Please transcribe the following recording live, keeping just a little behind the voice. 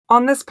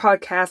On this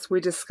podcast,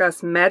 we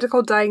discuss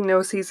medical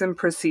diagnoses and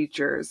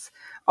procedures.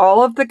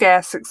 All of the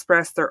guests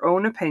express their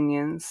own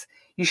opinions.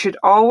 You should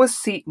always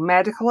seek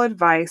medical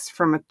advice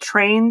from a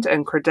trained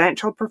and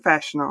credentialed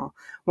professional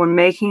when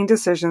making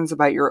decisions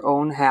about your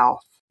own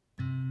health.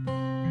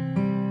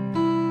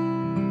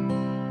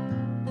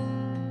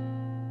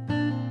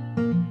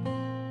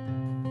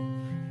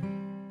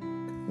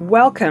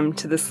 Welcome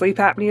to the Sleep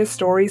Apnea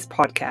Stories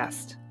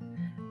podcast.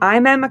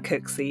 I'm Emma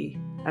Cooksey,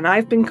 and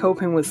I've been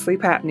coping with sleep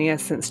apnea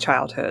since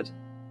childhood.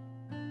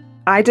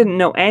 I didn't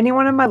know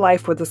anyone in my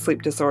life with a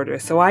sleep disorder,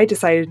 so I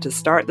decided to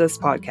start this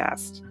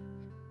podcast.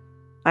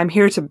 I'm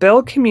here to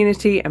build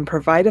community and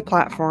provide a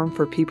platform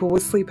for people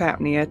with sleep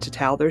apnea to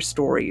tell their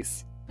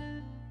stories.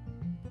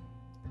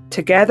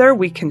 Together,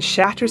 we can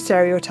shatter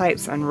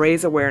stereotypes and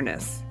raise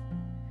awareness.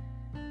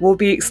 We'll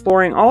be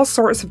exploring all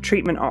sorts of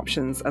treatment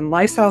options and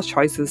lifestyle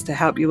choices to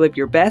help you live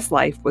your best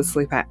life with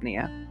sleep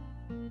apnea.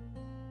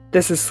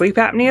 This is Sleep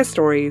Apnea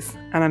Stories,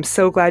 and I'm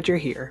so glad you're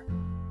here.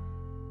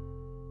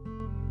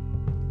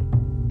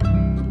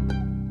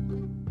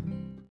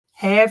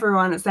 Hey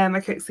everyone, it's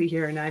Emma Cooksey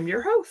here, and I'm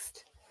your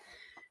host.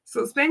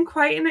 So it's been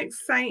quite an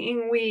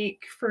exciting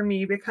week for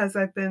me because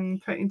I've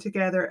been putting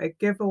together a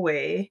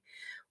giveaway,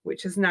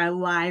 which is now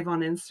live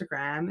on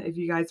Instagram. If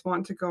you guys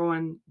want to go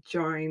and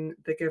join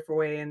the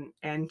giveaway and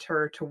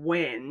enter to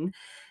win,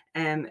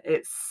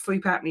 it's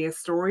Sleep Apnea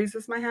Stories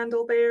is my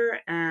handle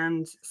there,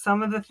 and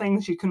some of the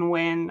things you can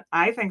win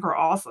I think are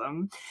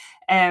awesome.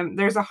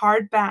 There's a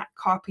hardback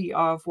copy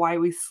of Why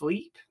We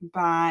Sleep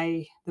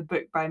by the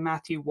book by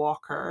Matthew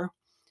Walker,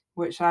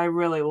 which I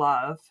really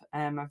love.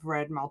 I've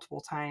read multiple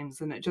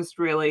times, and it just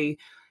really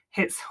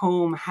hits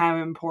home how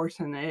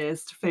important it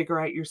is to figure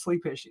out your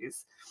sleep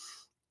issues.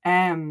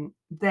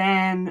 The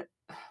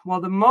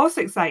most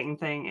exciting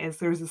thing is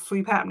there's a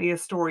Sleep Apnea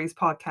Stories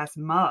podcast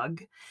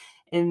mug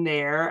in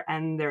there,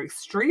 and they're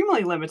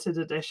extremely limited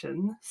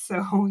edition,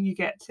 so you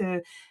get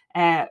to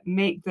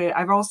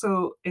I've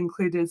also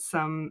included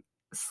some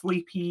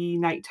sleepy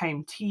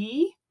nighttime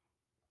tea,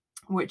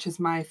 which is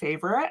my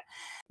favorite.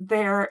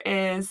 There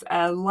is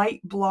a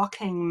light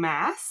blocking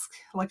mask,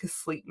 like a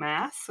sleep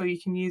mask, so you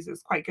can use it.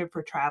 It's quite good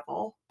for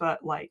travel,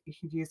 but like you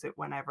can use it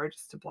whenever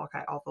just to block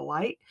out all the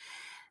light.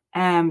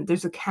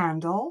 There's a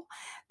candle.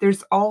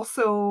 There's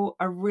also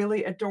a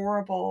really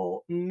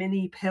adorable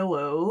mini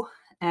pillow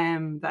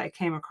that I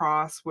came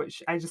across,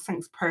 which I just think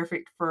is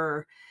perfect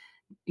for,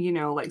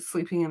 like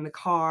sleeping in the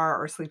car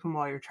or sleeping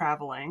while you're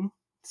traveling.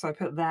 So I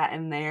put that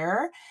in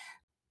there.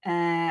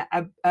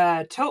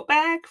 A tote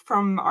bag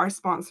from our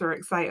sponsor,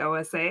 Excite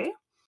OSA.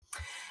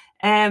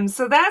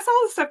 So that's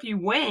all the stuff you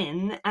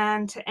win.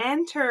 And to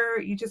enter,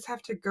 you just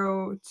have to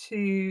go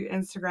to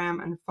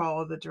Instagram and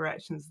follow the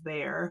directions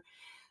there.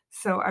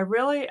 So I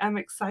really am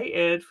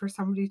excited for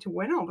somebody to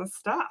win all this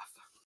stuff.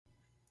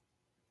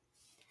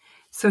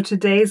 So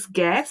today's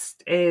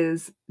guest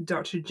is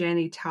Dr.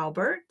 Jenny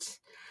Talbert.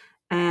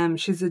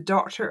 She's a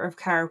doctor of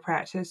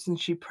chiropractic, and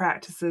she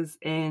practices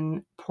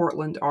in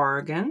Portland,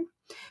 Oregon,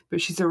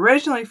 but she's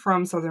originally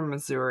from Southern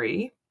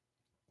Missouri.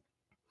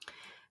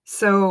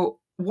 So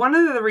one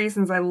of the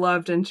reasons I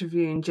loved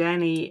interviewing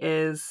Jenny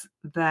is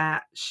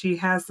that she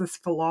has this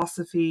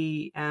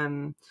philosophy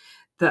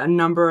that a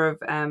number of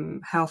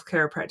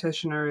healthcare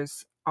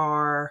practitioners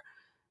are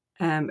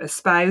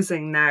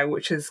espousing now,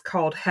 which is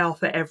called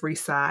health at every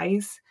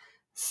size.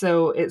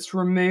 So it's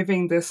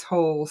removing this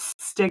whole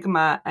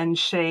stigma and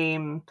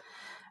shame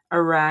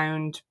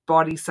around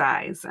body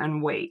size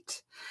and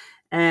weight.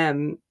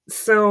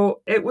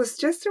 So it was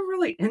just a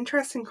really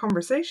interesting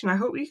conversation. I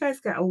hope you guys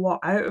get a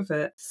lot out of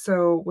it.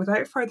 So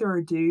without further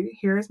ado,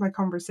 here's my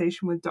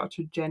conversation with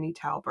Dr. Jenny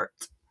Talbert.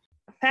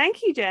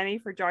 Thank you, Jenny,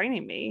 for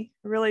joining me.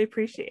 I really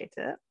appreciate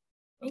it.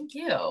 Thank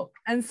you.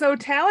 And so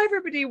tell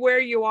everybody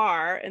where you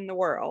are in the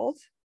world.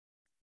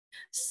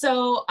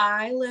 So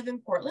I live in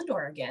Portland,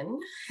 Oregon,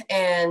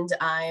 and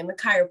I'm a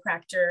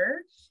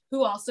chiropractor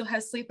who also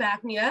has sleep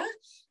apnea.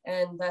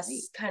 And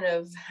that's kind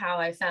of how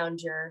I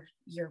found your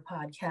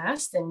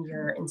podcast and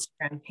your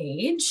Instagram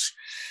page.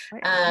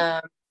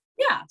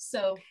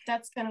 So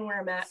that's kind of where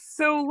I'm at.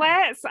 So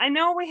I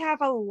know we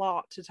have a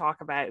lot to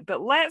talk about,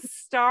 but let's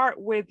start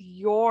with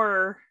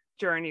your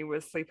journey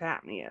with sleep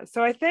apnea.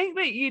 So I think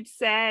that you'd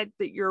said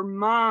that your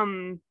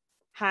mom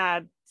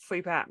had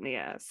sleep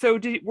apnea. So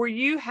were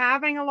you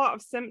having a lot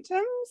of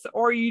symptoms,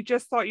 or you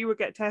just thought you would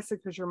get tested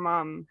because your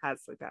mom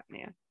had sleep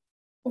apnea?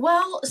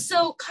 Well,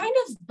 so kind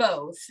of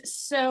both.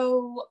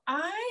 So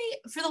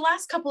for the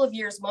last couple of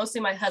years, mostly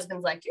my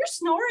husband's like, you're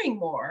snoring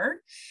more.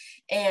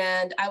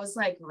 And I was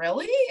like,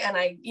 really? And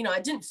I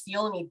didn't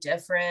feel any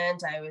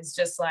different. I was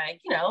just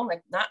like,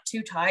 like not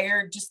too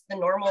tired, just the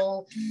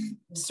normal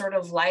sort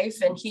of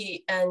life.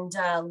 And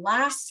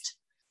last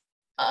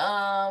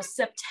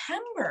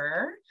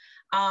September,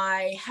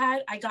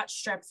 I got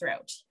strep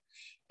throat.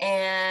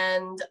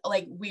 and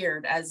like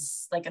weird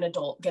as like an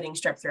adult getting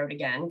strep throat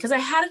again, because I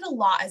had it a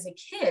lot as a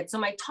kid. So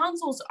my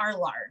tonsils are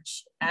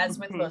large, as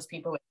with most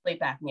people with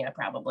sleep apnea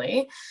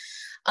probably.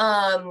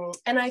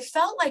 And I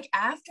felt like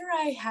after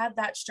I had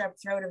that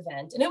strep throat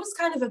event, and it was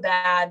kind of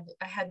I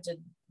had to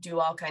do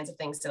all kinds of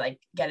things to like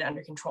get it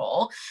under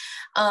control.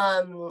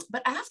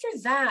 But after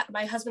that,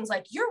 my husband's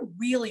like, you're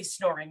really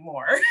snoring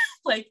more.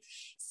 Like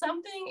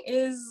something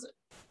is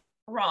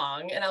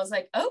wrong. And I was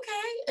like,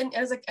 okay. And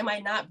I was like, am I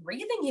not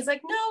breathing? He's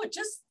like, no,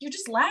 you're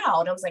just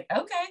loud. I was like,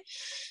 okay.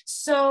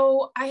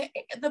 So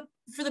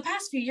for the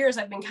past few years,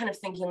 I've been kind of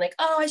thinking like,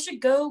 oh, I should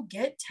go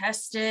get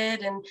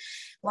tested and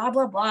blah,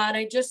 blah, blah. And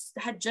I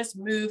had just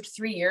moved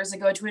 3 years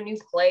ago to a new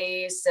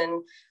place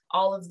and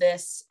all of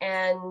this.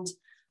 And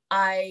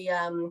I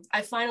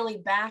finally,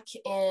 back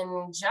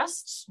in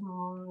just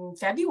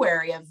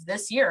February of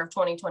this year of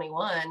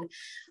 2021,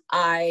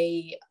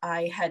 I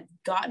had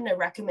gotten a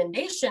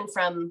recommendation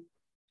from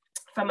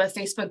a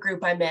Facebook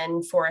group I'm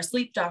in for a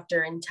sleep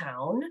doctor in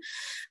town,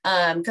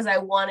 because I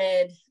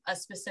wanted a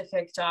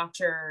specific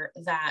doctor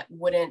that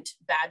wouldn't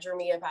badger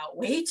me about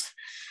weight.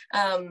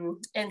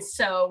 And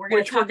so we're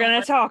going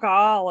to talk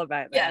all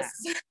about that. Yes,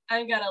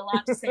 I've got a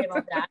lot to say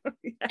about that.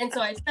 Yeah. And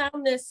so I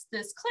found this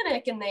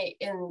clinic, and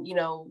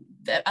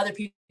that other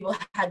people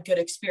had good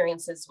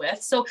experiences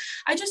with. So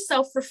I just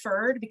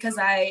self-referred because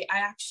I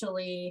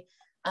actually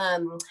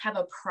have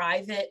a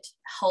private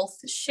health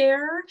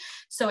share.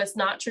 So it's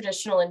not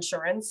traditional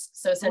insurance.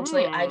 So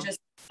essentially I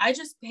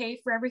just pay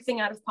for everything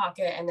out of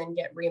pocket and then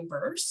get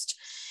reimbursed.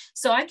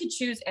 So I could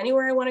choose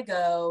anywhere I want to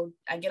go.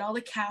 I get all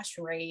the cash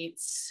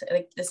rates.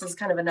 Like this is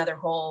kind of another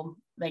whole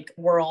like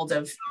world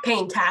of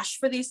paying cash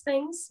for these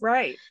things.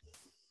 Right.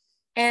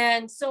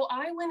 And so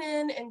I went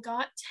in and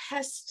got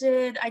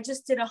tested. I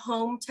just did a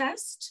home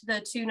test,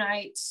 the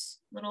 2-night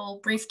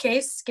little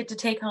briefcase, get to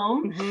take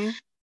home. Mm-hmm.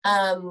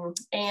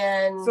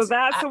 And so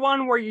that's the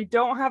one where you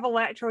don't have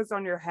electrodes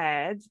on your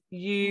head.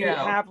 You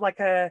have like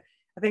I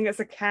think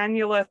it's a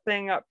cannula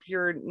thing up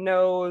your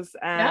nose,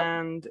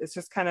 and it's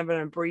just kind of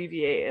an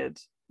abbreviated.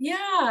 Yeah.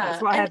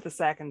 That's what I had the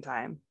second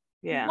time.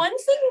 Yeah. One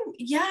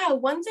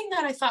thing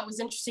that I thought was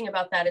interesting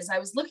about that is I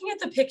was looking at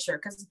the picture,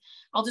 because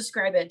I'll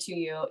describe it to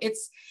you.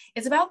 It's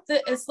about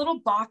this little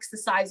box the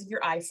size of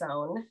your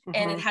iPhone,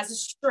 and it has a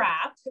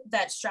strap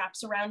that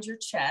straps around your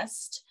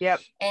chest. Yep.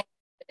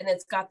 And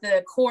it's got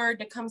the cord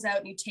that comes out,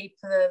 and you tape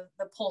the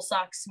pulse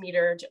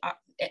oximeter to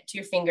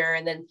your finger,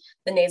 and then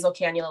the nasal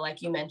cannula,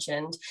 like you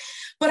mentioned.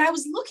 But I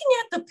was looking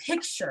at the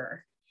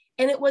picture,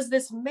 and it was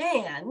this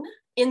man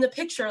in the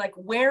picture, like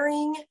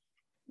wearing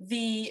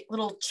the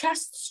little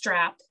chest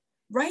strap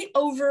right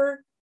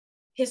over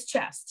his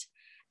chest.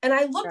 And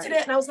I looked at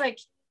it and I was like,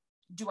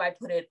 do I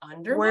put it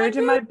under? Where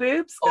do my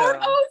boobs go? Or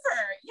over?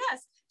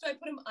 Yes. Do I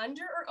put them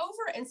under or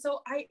over? And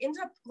so I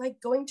ended up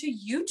like going to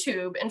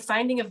YouTube and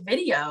finding a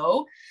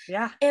video.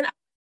 Yeah. And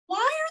why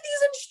are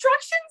these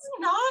instructions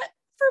not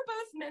for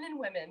both men and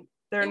women?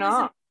 They're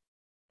not.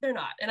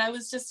 And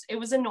it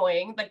was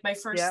annoying. Like my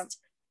first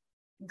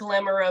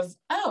glimmer of,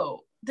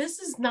 oh, this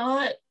is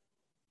not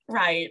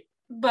right.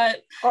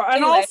 But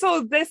and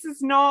also this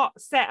is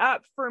not set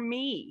up for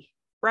me,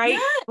 right? Yeah.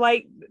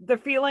 Like the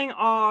feeling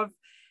of,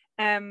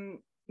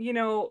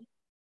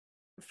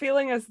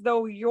 feeling as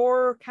though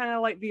you're kind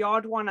of like the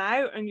odd one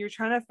out, and you're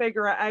trying to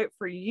figure it out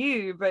for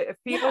you, but it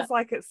feels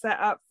like it's set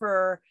up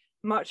for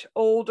much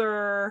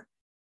older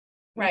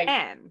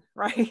men,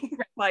 right?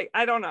 Like,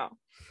 I don't know.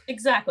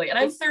 Exactly. And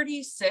I'm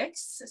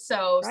 36,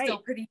 so still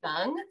pretty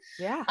young.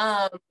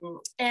 Yeah.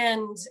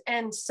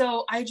 And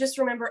so I just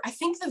remember, I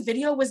think the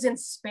video was in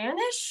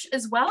Spanish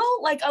as well.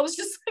 Like, I was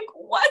just like,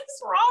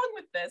 what's wrong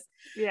with this?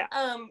 Yeah.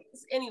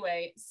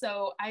 Anyway,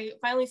 so I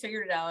finally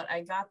figured it out.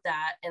 I got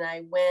that, and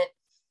I went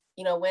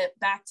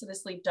back to the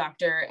sleep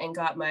doctor and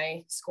got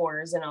my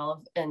scores and all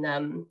of,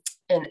 and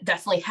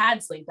definitely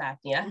had sleep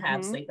apnea,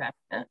 had sleep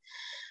apnea.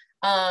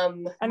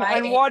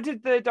 And what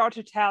did the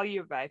doctor tell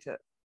you about it?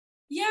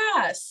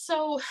 Yeah,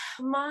 so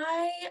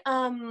my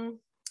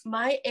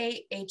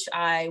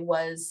AHI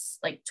was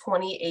like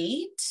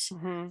 28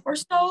 or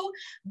so,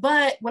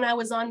 but when I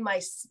was on my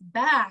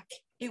back,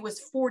 it was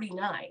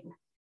 49.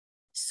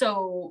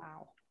 So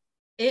wow.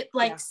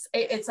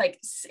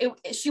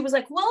 She was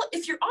like, well,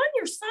 if you're on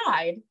your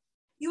side,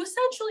 you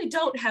essentially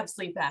don't have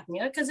sleep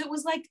apnea, because it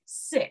was like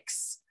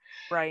 6.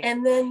 Right.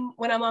 And then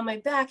when I'm on my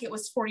back, it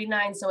was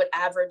 49. So it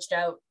averaged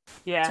out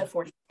to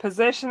 40.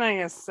 Positioning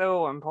is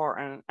so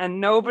important, and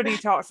nobody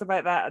talks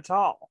about that at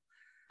all.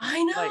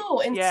 I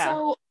know.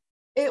 So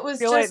it was,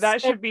 I feel like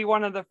that should be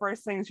one of the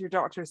first things your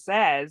doctor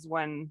says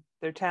when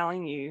they're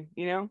telling you,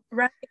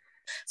 Right.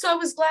 So I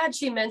was glad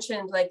she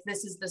mentioned, like,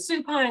 this is the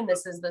supine,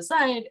 this is the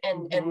side.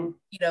 And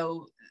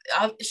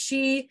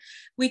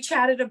we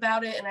chatted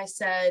about it, and I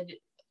said,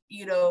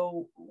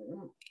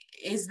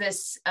 is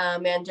this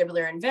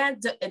mandibular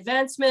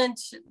advancement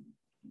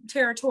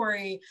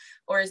territory,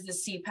 or is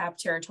this CPAP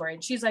territory?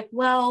 And she's like,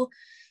 well,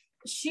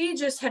 she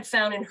just had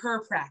found in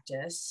her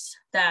practice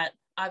that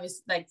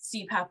obviously like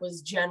CPAP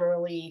was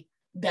generally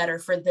better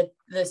for the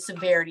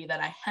severity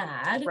that I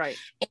had, right,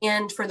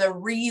 and for the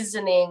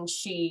reasoning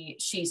she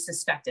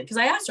suspected. Because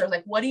I asked her,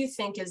 like, what do you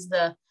think is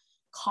the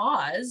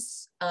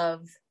cause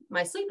of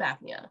my sleep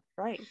apnea?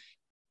 right.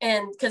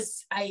 And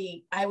because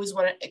I was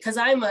because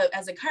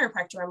as a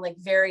chiropractor, I'm like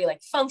very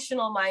like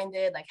functional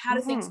minded, like how do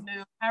things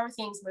move, how are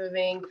things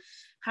moving,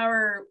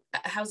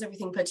 how's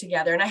everything put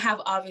together. And I have,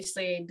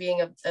 obviously,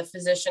 being a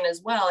physician as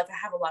well, like I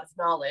have a lot of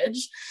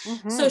knowledge.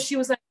 So she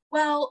was like,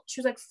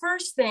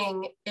 first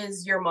thing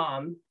is your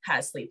mom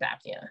has sleep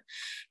apnea.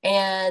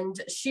 And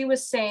she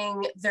was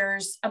saying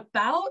there's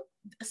about,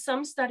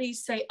 some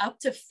studies say up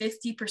to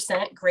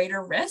 50%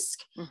 greater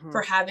risk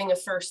for having a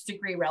first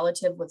degree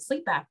relative with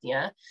sleep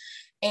apnea.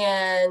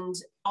 And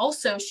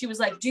also she was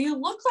like, do you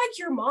look like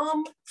your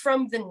mom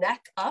from the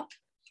neck up?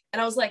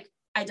 And I was like,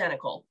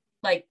 identical.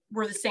 Like,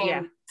 we're the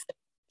same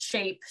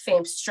shape,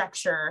 same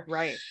structure.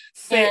 Right.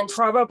 And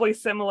probably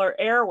similar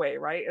airway,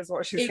 right? Is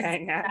what she's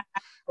saying.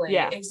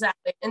 Yeah.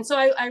 Exactly. And so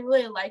I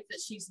really like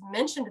that she's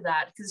mentioned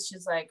that, because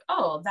she's like,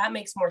 oh, that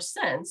makes more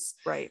sense.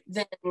 Right.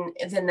 Than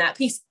that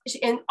piece.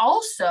 And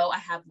also I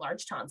have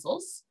large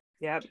tonsils.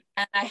 Yep.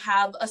 And I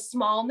have a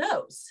small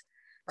nose.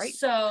 Right.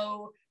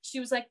 So she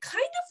was like,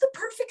 kind of the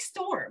perfect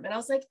storm. And I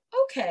was like,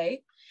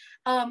 okay.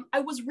 I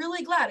was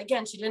really glad.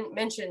 Again, she didn't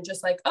mention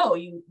just like, oh,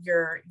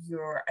 you're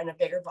in a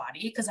bigger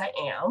body, because I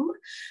am.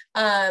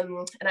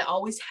 And I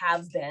always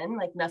have been,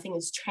 like, nothing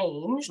has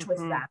changed with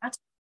that.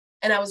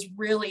 And I was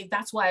really,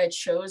 that's why I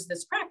chose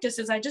this practice,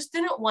 is I just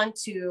didn't want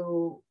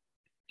to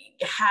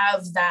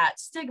have that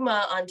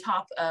stigma on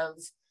top of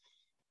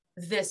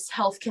this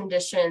health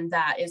condition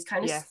that is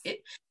kind of,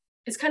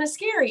 it's kind of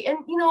scary. And,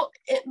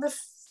 the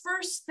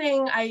first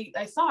thing I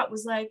thought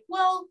was like,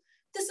 well,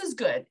 this is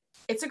good.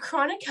 It's a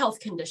chronic health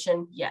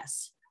condition,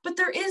 yes, but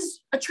there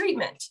is a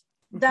treatment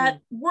that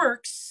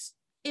works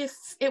if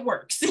it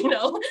works, and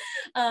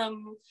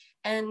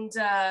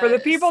for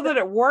the people that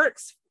it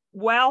works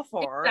well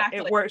for, exactly.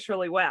 It works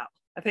really well,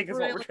 I think, is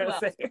really what we're trying to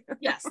say.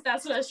 Yes,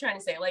 that's what I was trying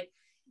to say. Like,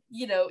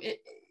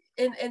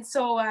 and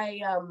so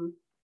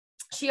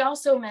she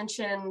also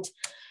mentioned,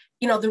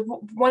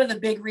 one of the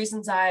big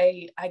reasons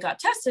I got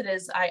tested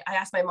is I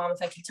asked my mom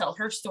if I could tell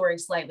her story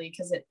slightly,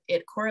 because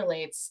it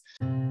correlates.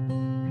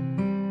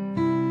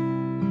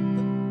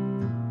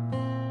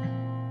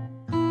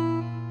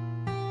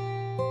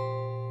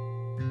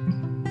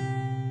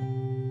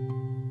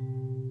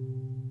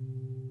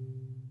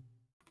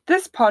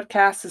 This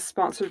podcast is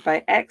sponsored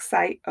by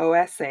Excite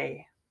OSA.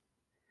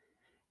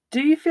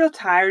 Do you feel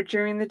tired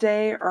during the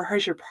day, or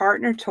has your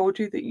partner told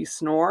you that you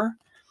snore?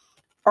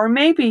 Or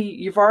maybe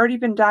you've already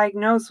been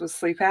diagnosed with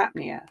sleep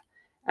apnea,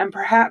 and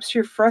perhaps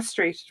you're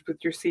frustrated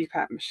with your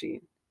CPAP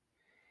machine.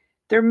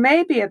 There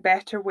may be a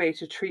better way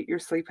to treat your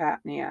sleep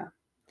apnea.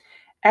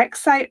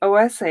 Excite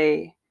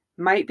OSA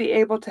might be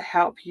able to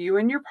help you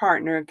and your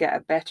partner get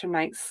a better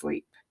night's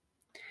sleep.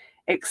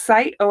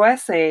 Excite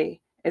OSA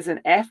is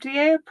an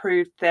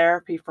FDA-approved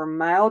therapy for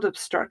mild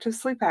obstructive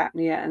sleep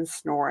apnea and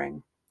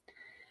snoring.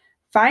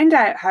 Find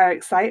out how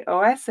Excite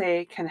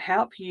OSA can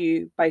help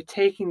you by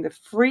taking the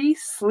free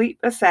sleep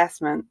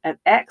assessment at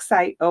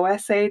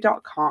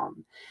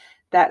exciteosa.com.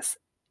 That's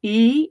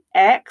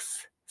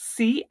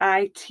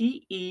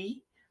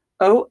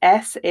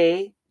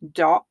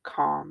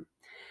EXCITEOSA.com.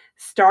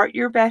 Start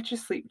your better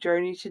sleep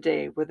journey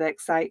today with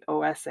Excite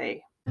OSA.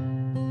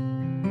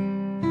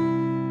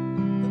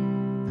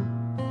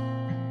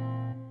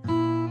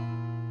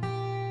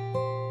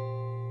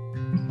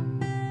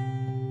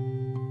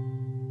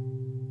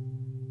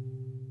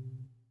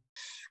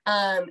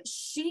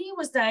 She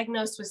was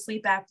diagnosed with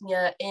sleep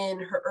apnea in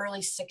her early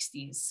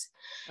 60s.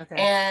 Okay.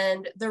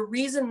 And the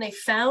reason they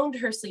found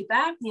her sleep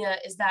apnea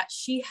is that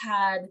she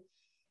had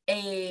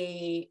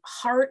a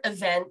heart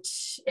event.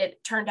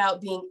 It turned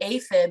out being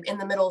AFib in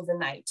the middle of the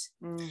night.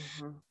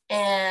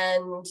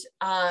 And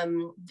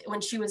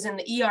when she was in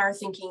the ER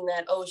thinking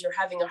that, oh, you're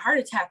having a heart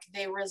attack,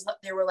 they were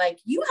like,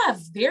 you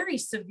have very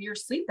severe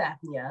sleep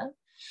apnea.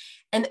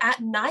 And at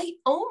night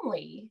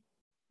only,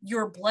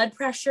 your blood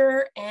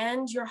pressure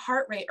and your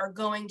heart rate are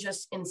going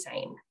just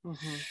insane.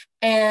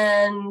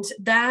 And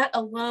that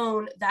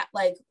alone, that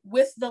like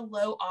with the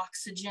low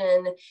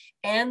oxygen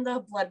and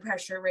the blood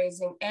pressure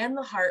raising and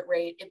the heart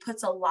rate, it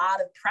puts a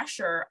lot of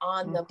pressure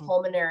on the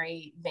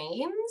pulmonary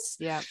veins.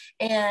 Yeah.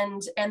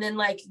 And then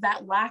like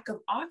that lack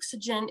of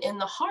oxygen in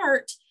the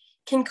heart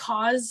can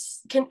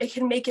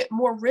make it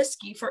more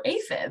risky for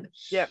AFib.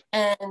 Yeah.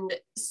 And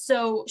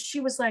so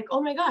she was like,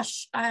 oh my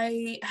gosh,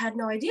 I had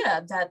no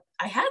idea that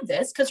I had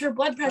this, because her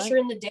blood pressure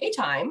in the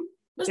daytime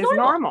was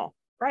normal.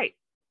 Right.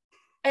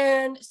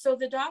 And so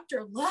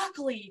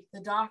luckily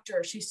the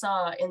doctor she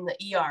saw in the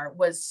ER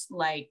was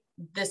like,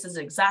 this is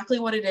exactly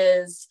what it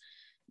is.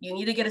 You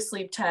need to get a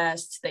sleep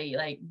test. They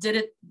like did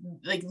it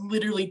like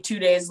literally 2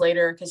 days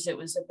later, because it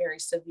was a very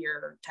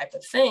severe type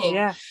of thing.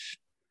 Yeah.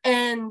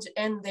 And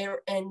they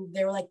were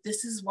like,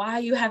 this is why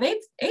you have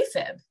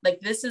AFib. Like,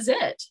 this is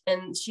it.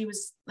 And she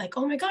was like,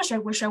 oh my gosh, I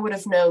wish I would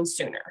have known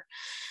sooner.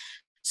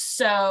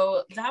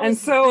 So that was. And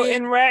so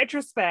in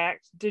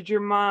retrospect, did your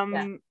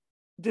mom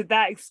did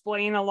that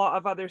explain a lot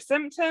of other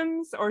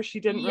symptoms, or she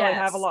didn't really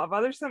have a Yes. lot of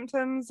other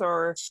symptoms,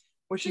 or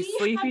was she She had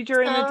sleepy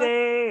during the some,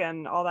 day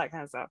and all that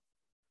kind of stuff?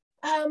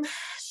 um,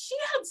 she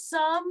had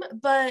some,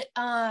 but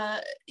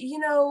you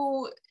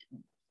know,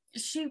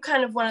 she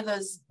kind of one of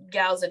those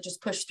gals that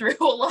just push through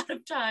a lot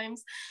of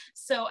times.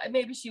 So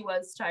maybe she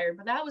was tired,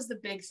 but that was the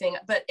big thing.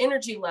 But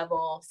energy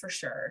level for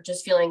sure,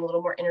 just feeling a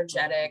little more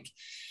energetic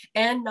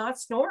and not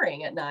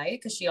snoring at night,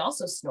 because she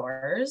also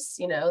snores.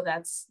 You know,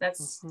 that's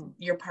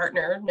your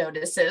partner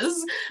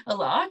notices a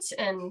lot,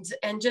 and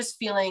just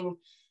feeling,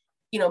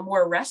 you know,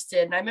 more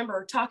rested. And I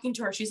remember talking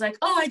to her, she's like,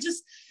 oh,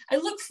 I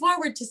look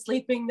forward to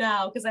sleeping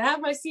now because I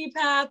have my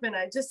CPAP and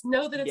I just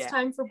know that it's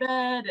time for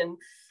bed.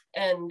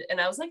 And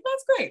I was like,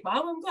 that's great,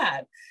 Mom, I'm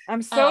glad.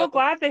 I'm so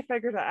glad they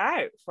figured it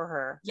out for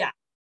her. Yeah.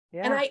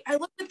 Yeah. And I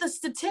looked at the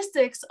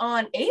statistics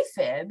on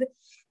AFib,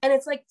 and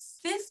it's like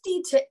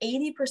 50 to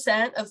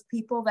 80% of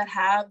people that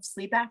have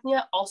sleep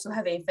apnea also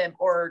have AFib,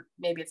 or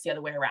maybe it's the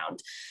other way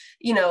around,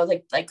 you know,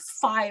 like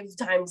 5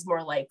 times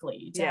more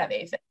likely to have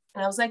AFib.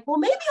 And I was like, well,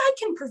 maybe I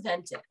can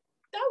prevent it.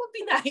 That would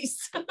be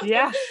nice.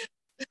 Yeah.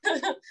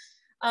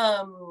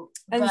 And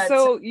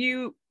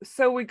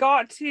so we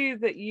got to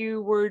that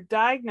you were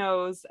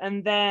diagnosed,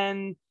 and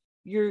then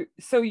you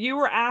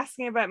were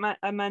asking about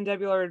a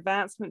mandibular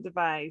advancement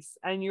device,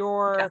 and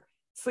your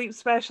sleep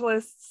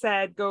specialist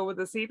said go with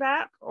the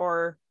CPAP,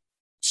 or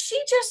she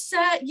just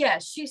said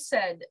yes. She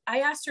said,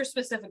 I asked her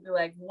specifically,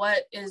 like,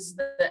 what is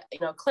the, you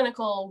know,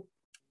 clinical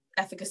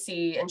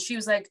efficacy, and she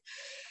was like,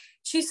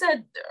 she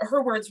said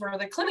her words were,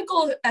 the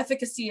clinical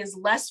efficacy is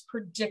less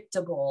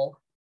predictable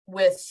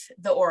with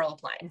the oral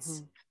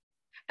appliance.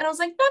 And I was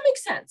like, that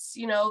makes sense.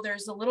 You know,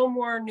 there's a little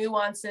more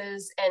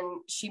nuances.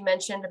 And she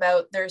mentioned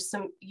about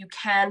you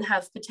can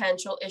have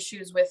potential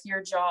issues with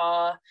your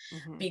jaw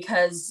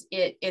because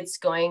it's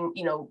going,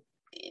 you know,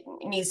 it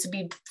needs to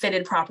be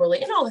fitted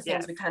properly and all the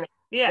things we kind of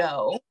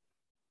know.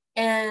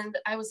 And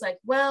I was like,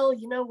 well,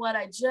 you know what?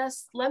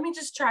 Let me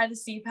just try the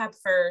CPAP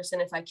first.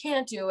 And if I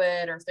can't do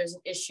it, or if there's an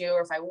issue,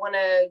 or if I want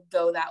to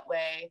go that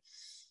way,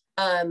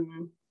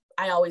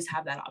 I always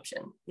have that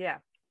option. Yeah.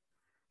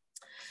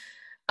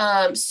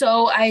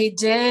 So I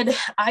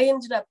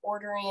ended up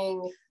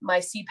ordering my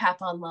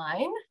CPAP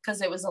online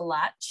because it was a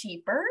lot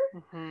cheaper.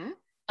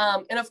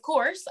 And of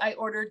course I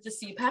ordered the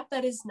CPAP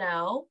that is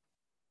now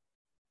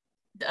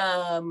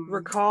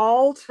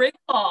recalled.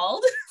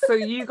 So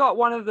you got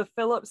one of the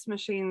Philips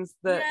machines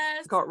that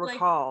got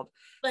recalled.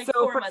 Like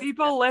so for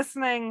people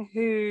listening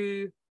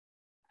who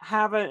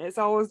haven't, it's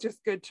always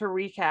just good to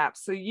recap.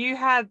 So you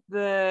had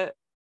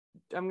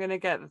I'm gonna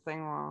get the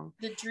thing wrong.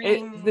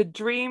 The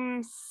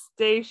Dream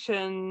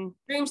Station.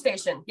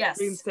 Yes.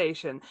 Dream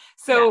Station.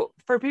 So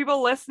for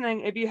people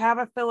listening, if you have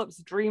a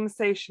Philips Dream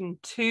Station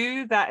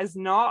 2, that is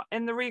not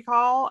in the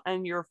recall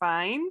and you're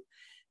fine.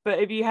 But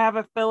if you have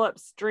a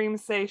Philips Dream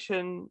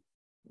Station,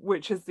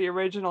 which is the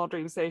original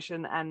Dream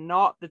Station and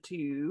not the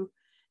 2,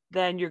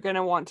 then you're going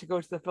to want to go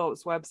to the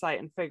Philips website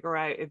and figure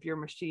out if your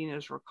machine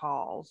is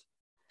recalled.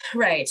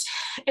 Right.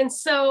 And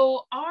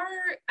so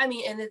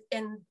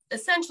and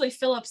essentially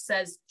Philips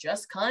says,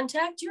 just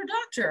contact your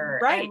doctor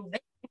and they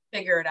can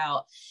figure it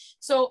out.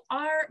 So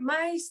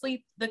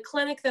the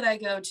clinic that I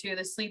go to,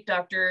 the sleep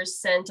doctor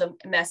sent a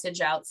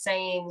message out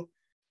saying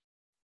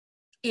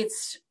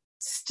it's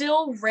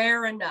still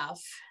rare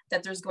enough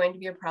that there's going to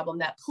be a problem,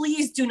 that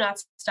please do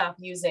not stop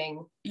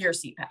using your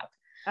CPAP.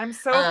 I'm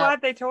so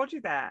glad they told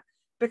you that,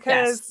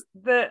 because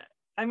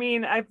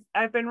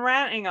I've been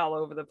ranting all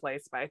over the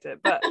place about it,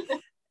 but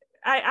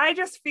I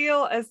just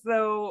feel as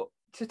though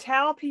to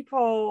tell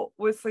people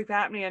with sleep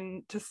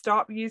apnea to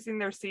stop using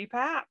their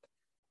CPAP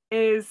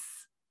is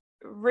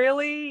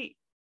really,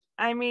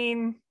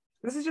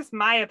 this is just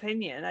my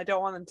opinion. I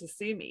don't want them to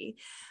see me,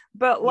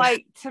 but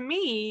to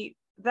me,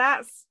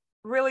 that's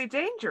really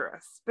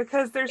dangerous,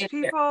 because there's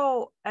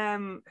people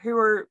who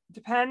are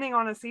depending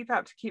on a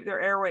CPAP to keep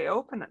their airway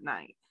open at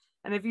night.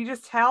 And if you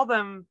just tell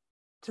them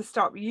to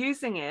stop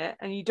using it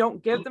and you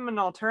don't give them an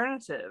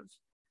alternative,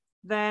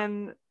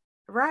 then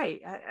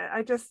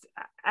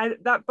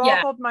that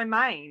boggled my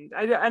mind.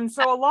 And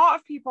so a lot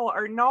of people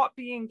are not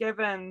being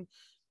given,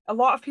 a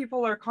lot of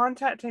people are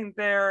contacting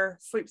their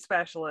sleep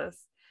specialist,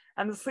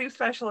 and the sleep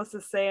specialist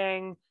is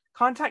saying,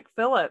 contact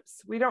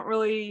Philips. We don't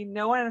really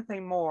know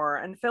anything more.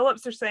 And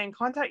Philips are saying,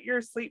 contact your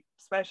sleep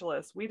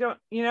specialist. We don't,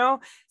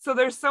 so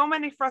there's so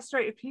many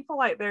frustrated people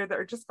out there that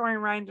are just going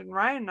round and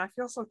round. And I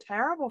feel so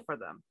terrible for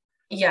them.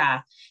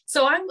 Yeah.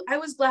 So I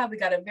was glad we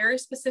got a very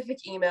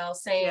specific email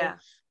saying,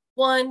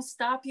 1,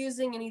 stop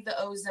using any of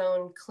the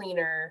ozone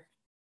cleaner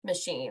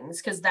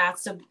machines, because that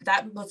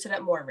puts it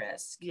at more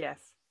risk. Yes.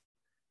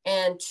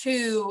 And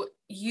 2,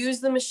 use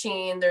the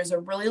machine. There's a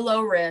really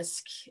low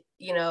risk,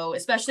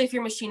 especially if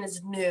your machine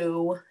is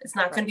new. It's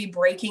not going to be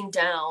breaking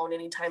down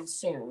anytime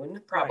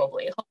soon,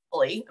 probably,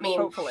 hopefully.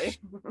 Hopefully.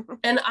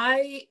 And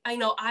I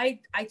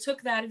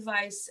took that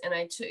advice, and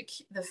I took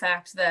the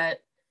fact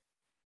that,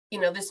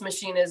 this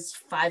machine is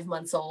 5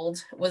 months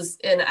old,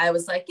 and I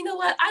was like, you know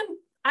what,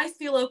 I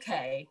feel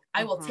okay.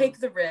 I will Mm-hmm. take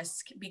the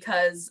risk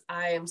because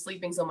I am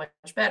sleeping so much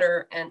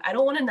better and I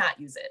don't want to not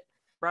use it.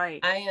 Right.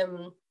 I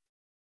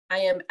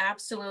am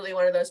absolutely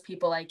one of those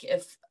people. Like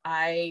if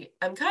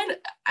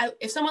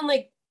if someone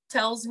like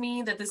tells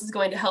me that this is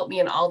going to help me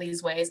in all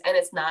these ways and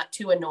it's not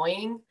too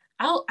annoying,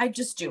 I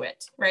just do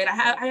it. Right.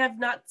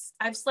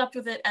 I've slept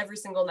with it every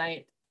single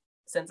night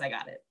since I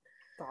got it.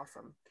 That's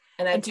awesome.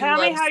 And And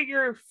tell me how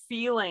you're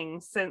feeling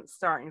since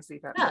starting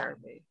CPAP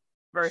therapy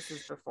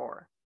versus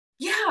before.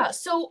 Yeah.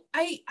 So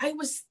I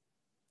was,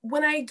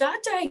 when I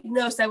got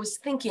diagnosed, I was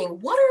thinking,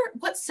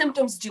 what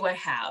symptoms do I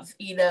have?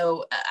 You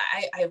know,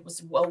 I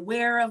was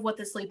aware of what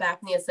the sleep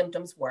apnea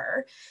symptoms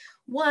were.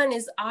 One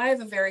is I have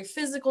a very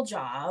physical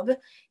job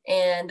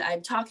and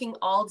I'm talking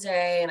all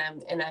day and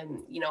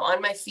I'm, you know,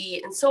 on my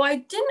feet. And so I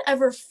didn't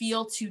ever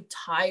feel too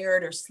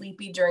tired or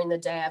sleepy during the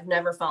day. I've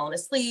never fallen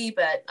asleep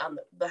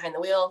behind the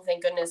wheel.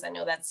 Thank goodness. I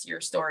know that's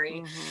your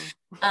story.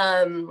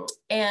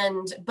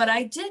 But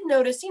I did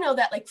notice, you know,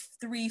 that like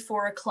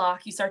 3-4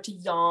 o'clock, you start to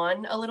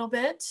yawn a little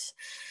bit.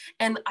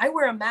 And I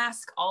wear a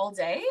mask all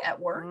day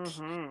at work.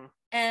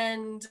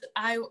 And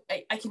I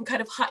can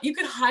kind of you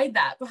could hide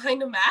that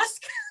behind a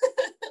mask,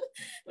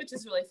 which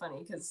is really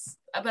funny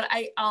but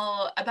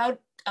I'll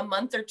about a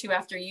month or two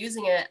after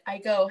using it, I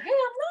go, hey,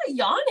 I'm not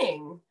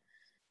yawning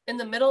in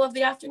the middle of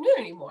the afternoon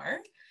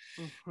anymore.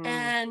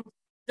 And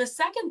the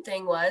second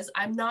thing was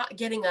I'm not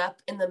getting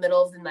up in the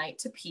middle of the night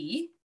to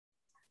pee.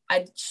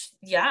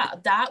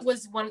 That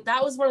was one of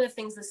the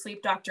things the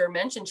sleep doctor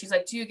mentioned. She's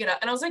like, do you get up?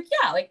 And I was like,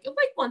 yeah, like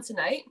once a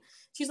night.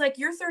 She's like,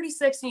 you're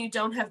 36 and you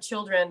don't have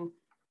children.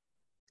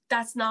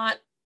 That's not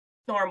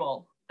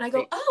normal. And I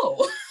go,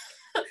 oh.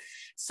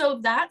 So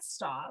that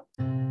stopped.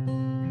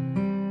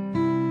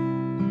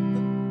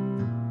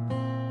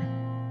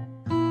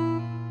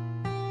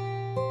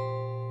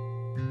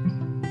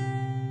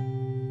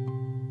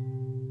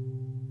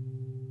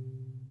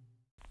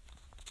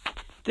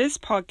 This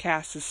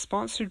podcast is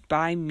sponsored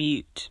by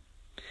Mute.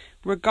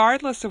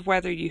 Regardless of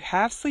whether you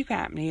have sleep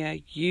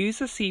apnea, use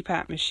a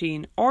CPAP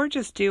machine, or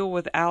just deal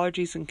with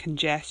allergies and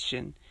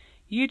congestion,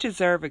 you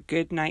deserve a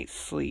good night's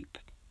sleep.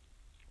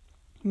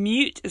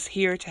 Mute is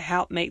here to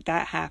help make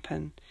that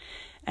happen.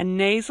 A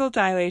nasal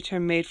dilator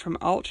made from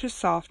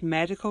ultra-soft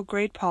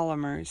medical-grade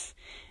polymers,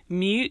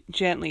 Mute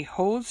gently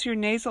holds your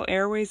nasal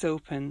airways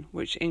open,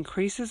 which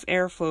increases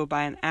airflow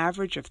by an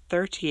average of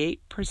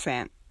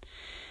 38%.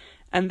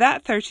 And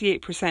that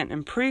 38%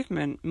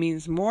 improvement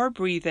means more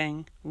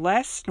breathing,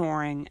 less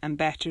snoring, and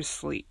better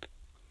sleep.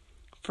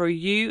 For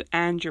you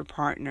and your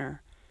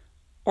partner,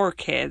 or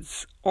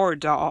kids, or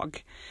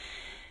dog.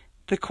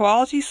 The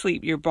quality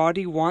sleep your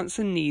body wants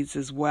and needs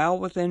is well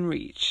within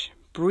reach.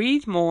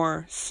 Breathe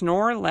more,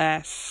 snore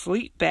less,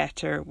 sleep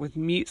better with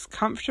Mute's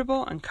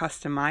comfortable and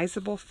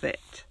customizable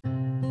fit.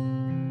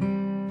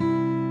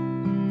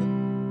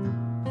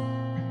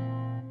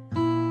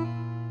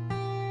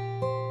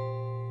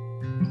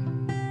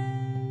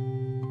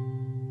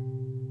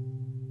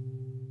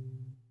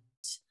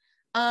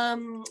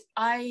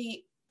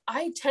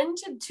 I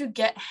tended to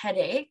get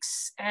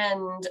headaches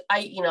and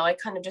I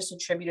kind of just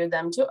attributed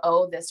them to,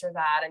 oh, this or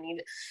that. I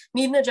need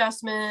an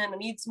adjustment. I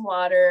need some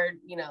water,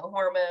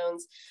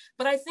 hormones.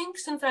 But I think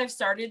since I've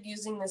started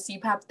using the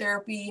CPAP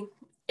therapy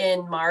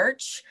in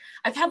March,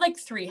 I've had like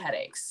 3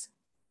 headaches.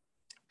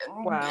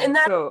 Wow. And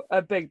that's so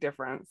a big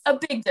difference.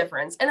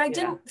 And I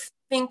didn't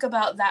think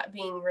about that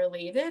being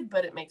related,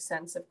 but it makes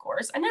sense, of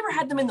course. I never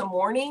had them in the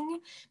morning,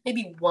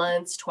 maybe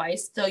once,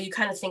 twice. So you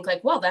kind of think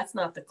like, well, that's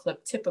not the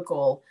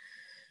typical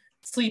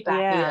sleep apnea.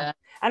 Yeah.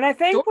 And I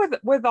think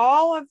with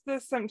all of the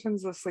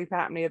symptoms of sleep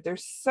apnea,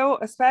 there's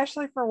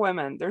especially for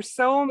women, there's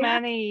so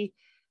many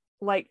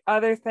like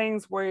other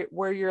things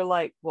where you're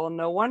like, well,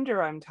 no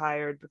wonder I'm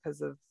tired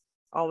because of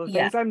all the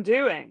things I'm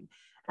doing.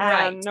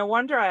 And no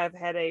wonder I have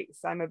headaches.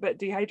 I'm a bit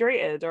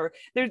dehydrated, or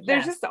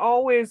there's just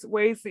always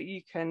ways that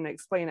you can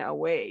explain it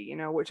away,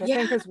 which I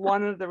think is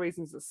one of the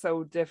reasons it's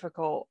so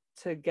difficult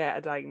to get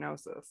a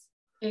diagnosis.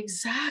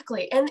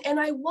 Exactly. And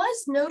I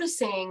was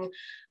noticing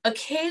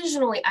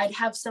occasionally I'd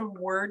have some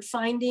word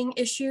finding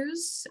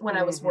issues when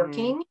I was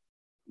working.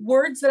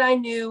 Words that I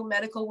knew,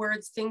 medical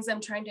words, things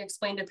I'm trying to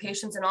explain to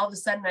patients, and all of a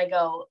sudden I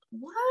go,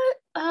 what?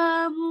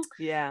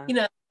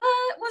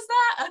 What was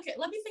that? Okay,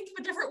 let me think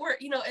of a different word,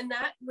 and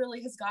that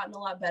really has gotten a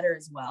lot better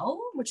as well,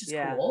 which is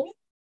cool.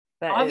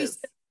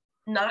 Obviously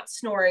not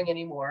snoring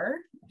anymore.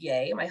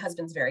 Yay. My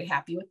husband's very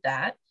happy with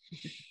that.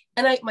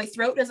 And my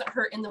throat doesn't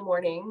hurt in the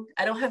morning.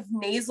 I don't have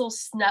nasal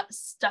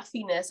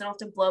stuffiness. I don't have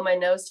to blow my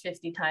nose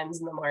 50 times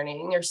in the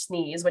morning or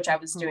sneeze, which I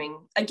was doing.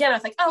 Again, I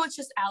was like, oh, it's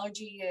just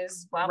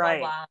allergies, blah, blah,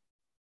 blah.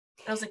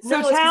 And I was like,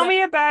 no. So tell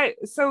me about,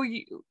 so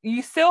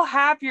you still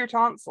have your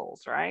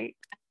tonsils, right?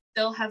 I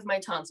still have my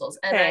tonsils.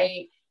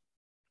 And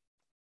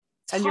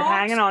and you're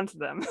hanging on to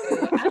them. I'm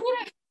going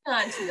to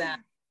hang on to them.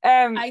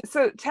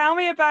 So tell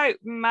me about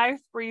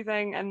mouth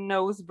breathing and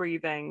nose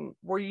breathing.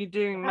 Were you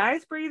doing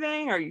mouth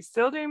breathing? Are you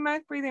still doing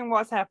mouth breathing?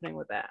 What's happening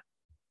with that?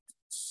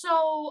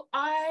 So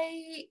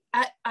I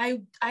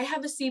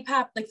have a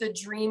CPAP, like the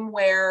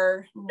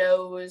DreamWear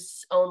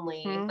nose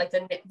only, like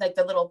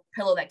the little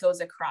pillow that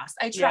goes across.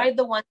 I tried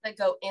the ones that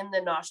go in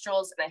the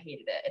nostrils and I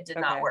hated it. It did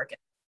not work.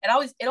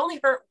 It only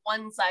hurt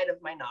one side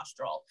of my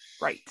nostril.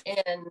 Right.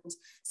 And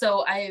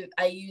so I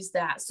used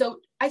that. So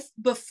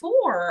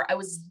before I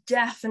was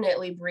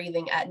definitely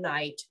breathing at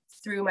night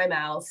through my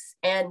mouth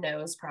and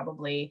nose,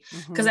 probably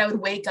because I would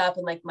wake up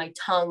and like my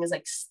tongue is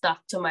like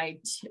stuck to my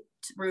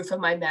roof of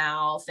my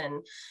mouth,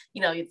 and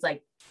it's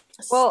like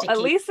sticky.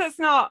 At least it's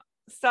not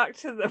stuck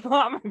to the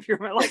bottom of your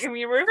mouth. Like, I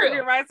mean, roof of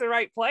your mouth's the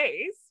right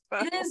place,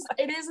 but... it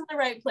is in the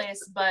right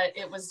place, but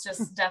it was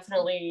just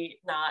definitely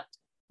not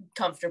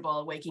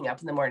comfortable waking up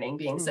in the morning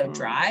being so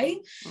dry.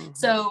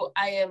 So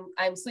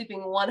I'm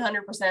sleeping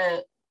 100%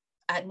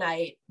 at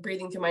night,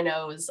 breathing through my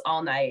nose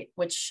all night,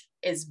 which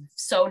is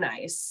so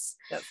nice.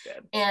 That's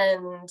good.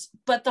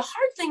 But the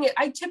hard thing,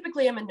 I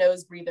typically am a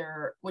nose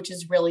breather, which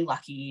is really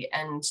lucky,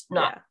 and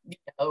not,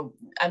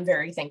 I'm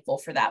very thankful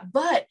for that.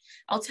 But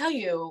I'll tell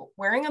you,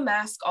 wearing a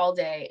mask all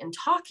day and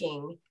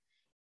talking,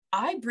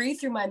 I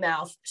breathe through my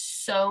mouth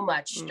so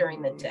much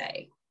during the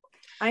day.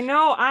 I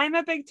know, I'm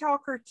a big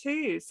talker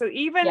too. So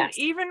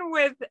even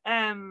with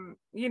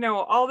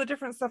all the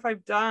different stuff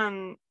I've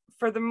done,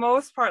 for the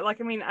most part, like,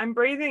 I mean, I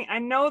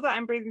know that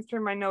I'm breathing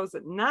through my nose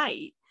at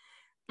night,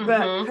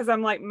 but because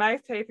I'm like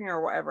mouth taping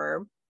or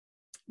whatever.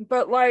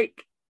 But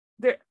like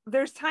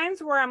there's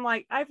times where I'm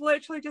like, I've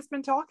literally just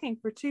been talking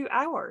for 2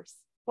 hours.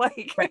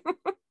 Like,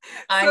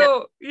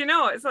 so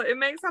it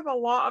makes up a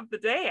lot of the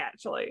day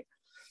actually.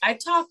 I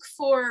talk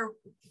for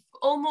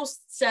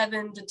almost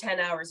 7 to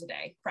 10 hours a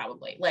day,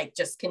 probably, like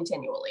just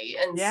continually.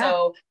 And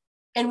so,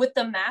 and with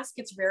the mask,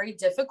 it's very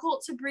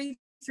difficult to breathe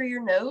through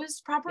your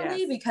nose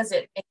properly because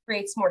it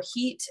creates more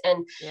heat.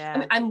 And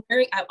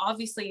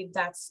obviously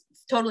that's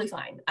totally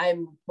fine.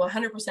 I'm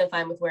 100%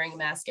 fine with wearing a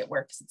mask at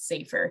work because it's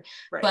safer,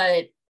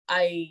 but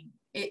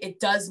it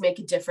does make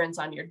a difference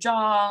on your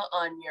jaw,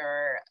 on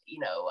your,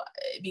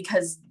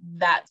 because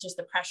that just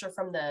the pressure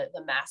from the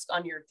mask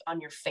on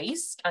your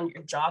face, on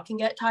your jaw can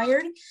get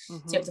tired. So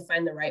you have to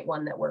find the right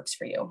one that works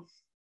for you.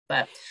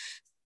 But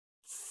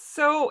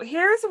so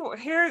here,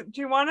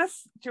 do you want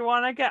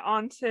to get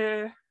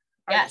onto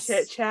our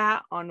chit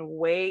chat on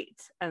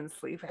weight and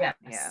sleep apnea?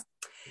 Yes.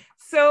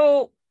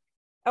 So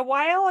a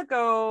while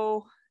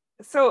ago,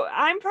 so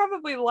I'm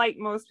probably like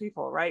most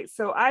people, right?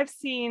 So I've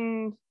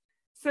seen,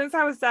 since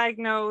I was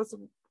diagnosed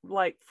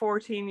like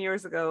 14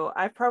 years ago,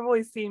 I've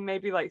probably seen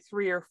maybe like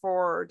 3 or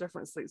 4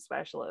 different sleep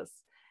specialists,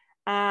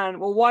 and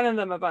one of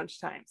them a bunch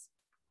of times,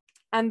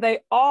 and they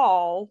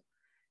all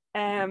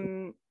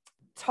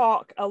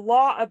talk a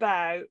lot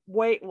about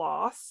weight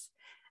loss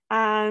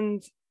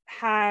and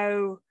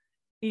how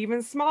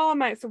even small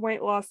amounts of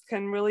weight loss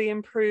can really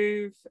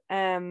improve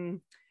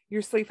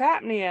your sleep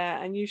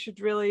apnea, and you should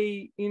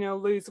really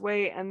lose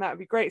weight, and that would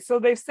be great. So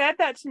they've said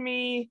that to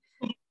me,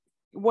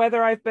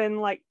 whether I've been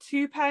like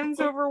 2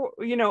 pounds over,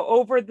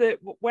 over the,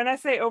 when I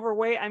say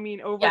overweight, I mean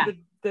over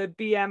the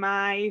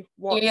BMI,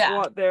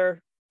 what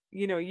they're,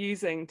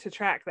 using to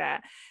track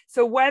that.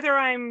 So whether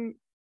I'm,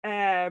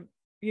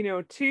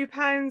 2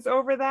 pounds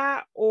over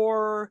that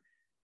or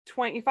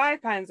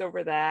 25 pounds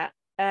over that,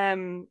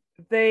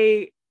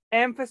 they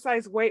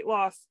emphasize weight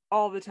loss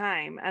all the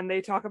time, and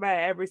they talk about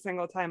it every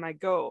single time I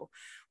go.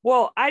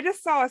 Well, I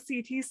just saw a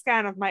CT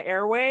scan of my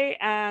airway,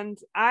 and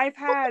I've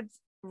had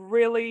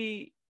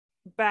really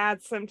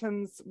bad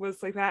symptoms with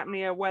sleep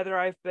apnea, whether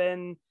I've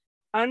been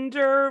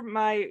under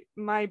my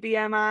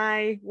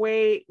BMI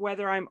weight,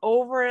 whether I'm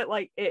over it.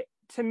 Like, it,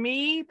 to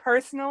me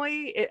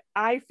personally,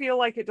 I feel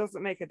like it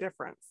doesn't make a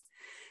difference.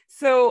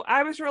 So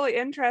I was really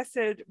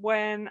interested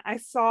when I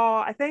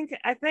saw, I think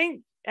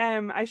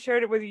I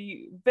shared it with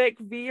you. Vic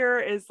Veer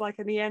is like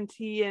an ENT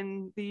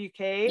in the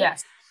UK.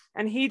 Yes.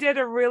 And he did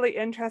a really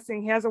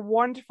interesting, he has a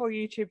wonderful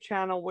YouTube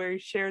channel where he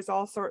shares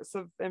all sorts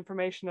of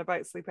information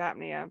about sleep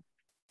apnea.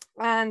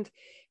 And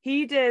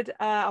he did,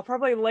 I'll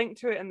probably link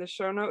to it in the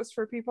show notes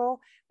for people,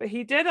 but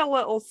he did a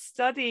little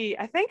study,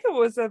 I think it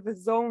was of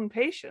his own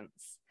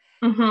patients,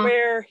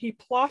 where he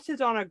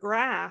plotted on a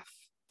graph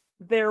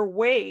their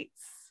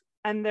weights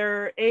and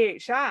their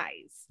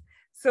AHIs.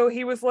 So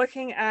he was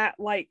looking at,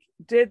 like,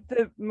 did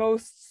the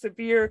most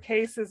severe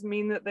cases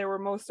mean that they were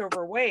most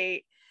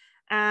overweight?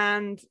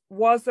 And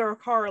was there a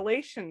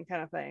correlation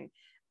kind of thing?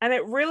 And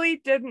it really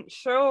didn't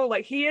show.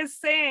 Like, he is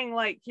saying,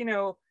 like,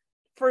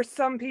 for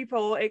some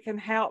people it can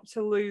help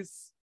to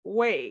lose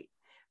weight,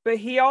 but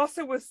he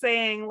also was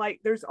saying, like,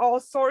 there's all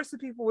sorts of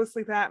people with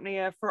sleep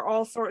apnea for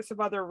all sorts of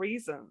other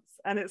reasons,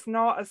 and it's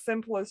not as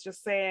simple as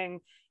just saying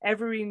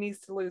everybody needs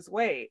to lose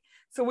weight.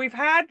 So we've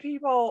had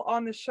people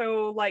on the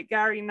show, like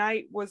Gary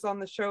Knight was on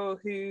the show,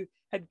 who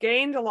had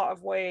gained a lot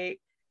of weight,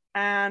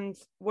 and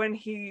when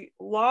he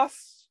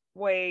lost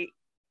weight,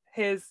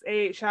 his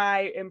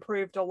AHI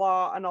improved a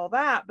lot and all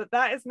that, but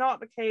that is not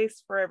the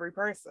case for every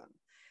person.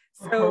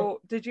 So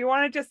did you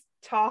want to just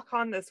talk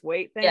on this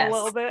weight thing a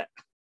little bit?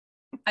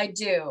 I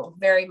do,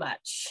 very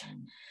much.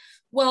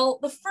 Well,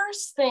 the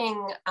first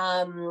thing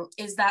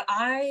is that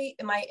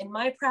in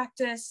my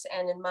practice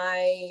and in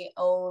my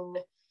own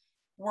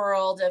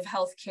world of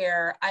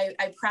healthcare,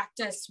 I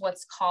practice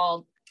what's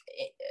called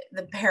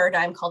the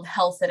paradigm called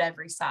health at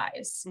every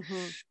size.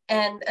 Mm-hmm.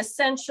 And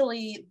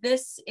essentially,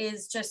 this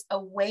is just a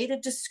way to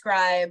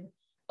describe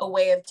a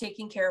way of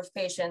taking care of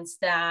patients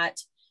that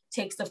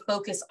takes the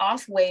focus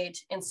off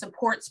weight and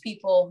supports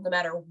people no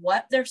matter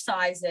what their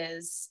size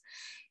is,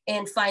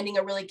 and finding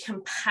a really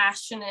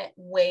compassionate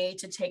way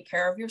to take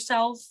care of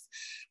yourself,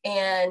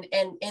 and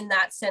in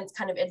that sense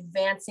kind of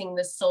advancing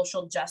the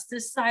social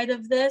justice side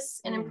of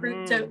this and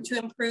improve to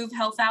improve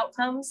health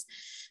outcomes.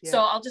 So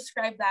I'll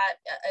describe that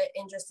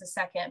in just a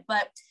second.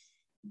 But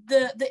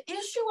the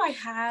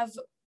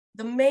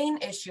main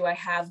issue I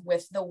have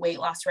with the weight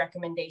loss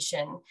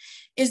recommendation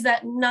is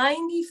that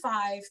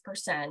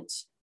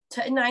 95%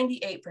 to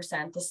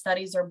 98%, the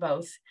studies are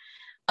both,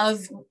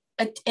 of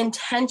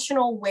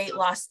intentional weight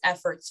loss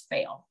efforts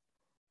fail.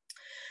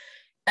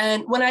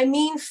 And when I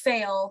mean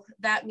fail,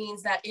 that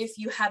means that if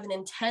you have an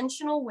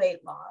intentional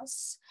weight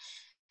loss,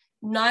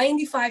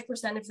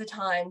 95% of the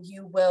time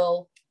you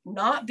will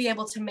not be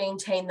able to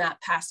maintain that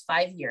past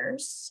 5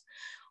 years,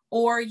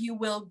 or you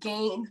will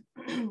gain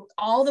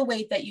all the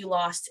weight that you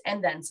lost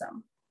and then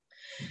some.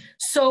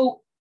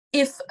 So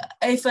if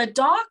a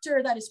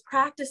doctor that is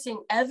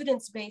practicing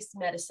evidence-based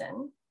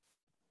medicine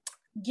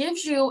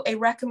gives you a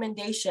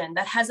recommendation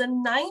that has a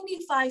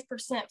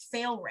 95%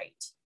 fail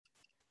rate,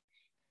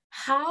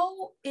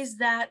 how is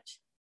that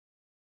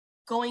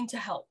going to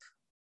help,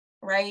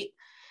 right?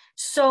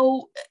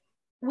 So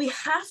we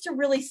have to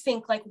really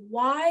think, like,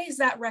 why is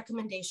that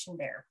recommendation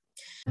there?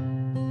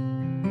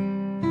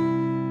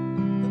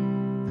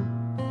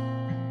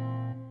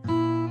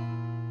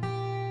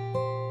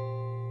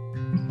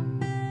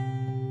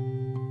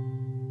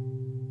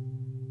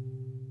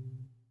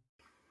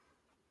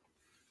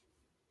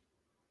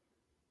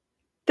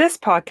 This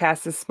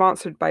podcast is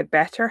sponsored by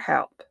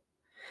BetterHelp.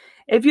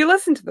 If you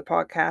listen to the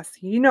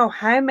podcast, you know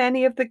how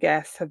many of the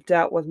guests have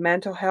dealt with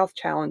mental health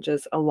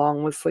challenges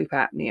along with sleep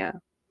apnea.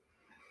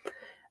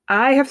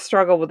 I have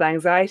struggled with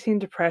anxiety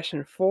and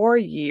depression for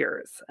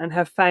years and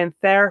have found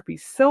therapy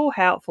so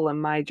helpful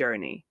in my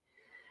journey.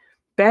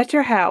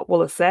 BetterHelp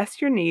will assess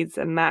your needs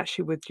and match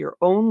you with your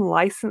own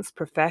licensed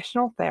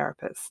professional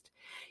therapist.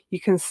 You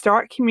can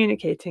start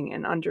communicating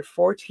in under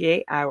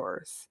 48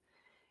 hours.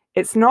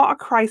 It's not a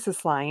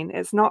crisis line,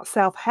 it's not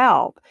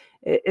self-help,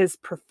 it is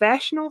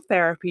professional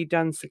therapy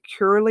done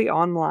securely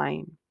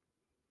online.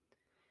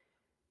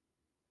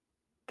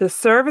 The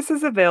service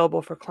is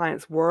available for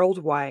clients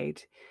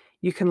worldwide.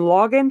 You can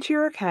log into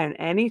your account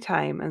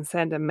anytime and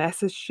send a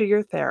message to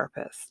your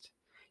therapist.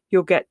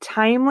 You'll get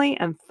timely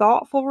and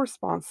thoughtful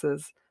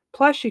responses,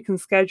 plus you can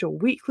schedule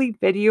weekly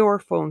video or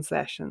phone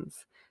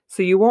sessions,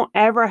 so you won't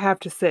ever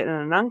have to sit in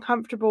an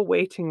uncomfortable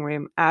waiting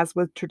room as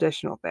with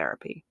traditional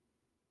therapy.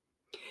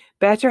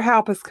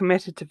 BetterHelp is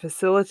committed to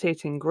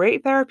facilitating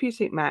great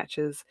therapeutic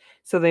matches,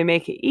 so they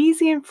make it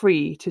easy and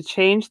free to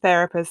change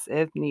therapists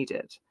if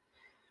needed.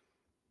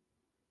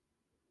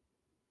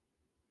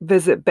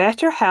 Visit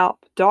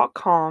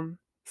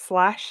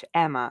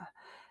betterhelp.com/Emma.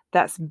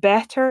 That's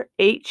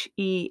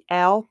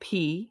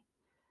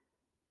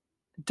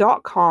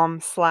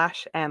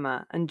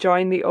betterhelp.com/Emma and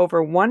join the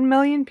over 1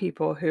 million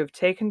people who have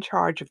taken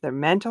charge of their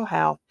mental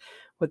health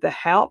with the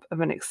help of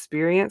an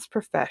experienced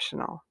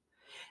professional.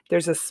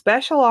 There's a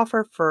special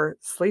offer for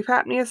Sleep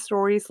Apnea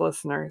Stories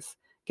listeners.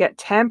 Get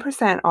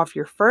 10% off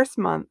your first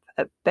month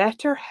at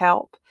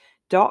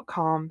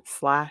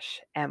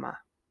betterhelp.com/Emma.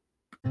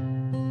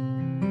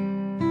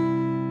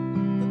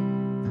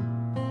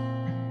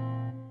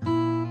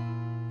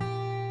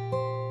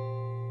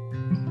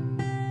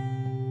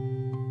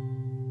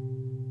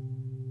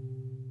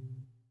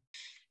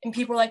 And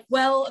people are like,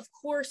 well, of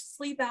course,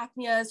 sleep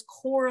apnea is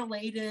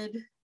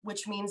correlated,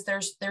 which means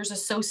there's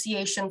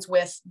associations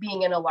with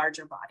being in a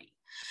larger body.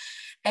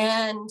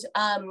 And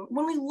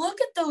when we look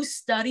at those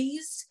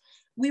studies,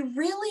 we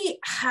really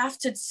have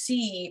to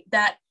see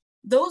that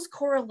those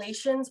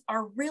correlations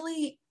are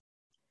really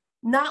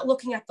not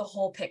looking at the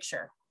whole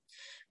picture.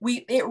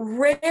 It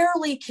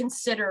rarely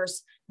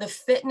considers the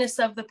fitness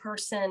of the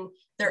person,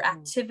 their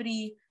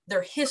activity,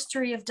 their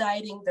history of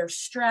dieting, their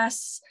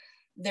stress,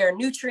 their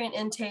nutrient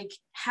intake,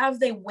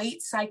 have they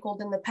weight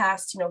cycled in the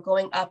past,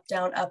 going up,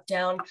 down,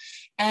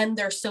 and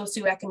their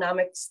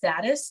socioeconomic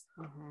status.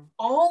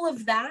 All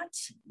of that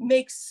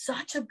makes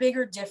such a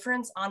bigger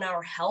difference on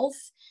our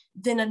health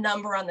than a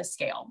number on the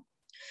scale.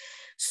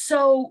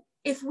 So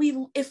if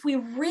we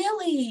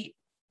really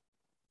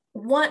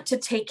want to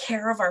take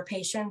care of our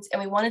patients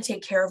and we want to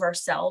take care of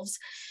ourselves,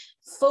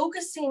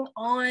 focusing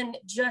on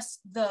just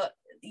the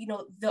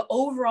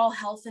overall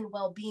health and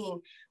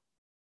well-being,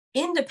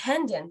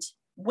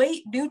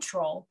 weight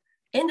neutral,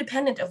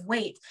 independent of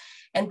weight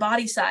and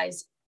body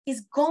size,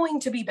 is going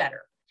to be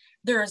better.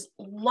 There's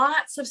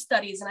lots of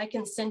studies, and I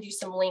can send you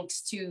some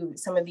links to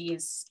some of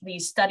these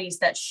studies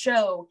that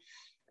show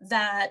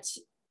that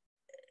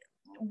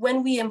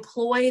when we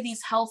employ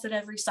these health at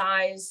every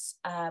size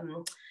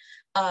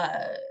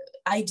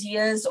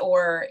ideas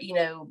or,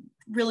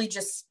 really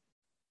just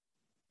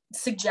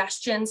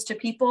suggestions to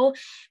people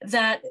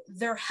that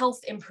their health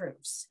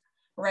improves,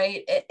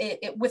 right?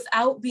 It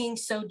without being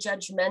so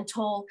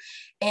judgmental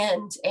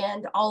and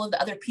all of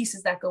the other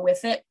pieces that go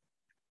with it.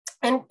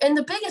 And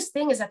the biggest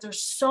thing is that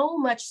there's so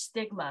much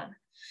stigma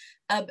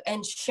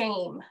and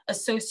shame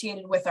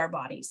associated with our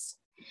bodies.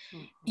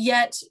 Mm-hmm.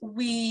 Yet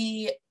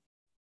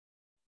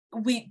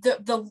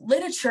the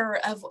literature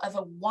of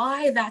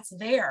why that's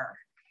there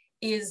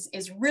is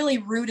really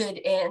rooted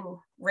in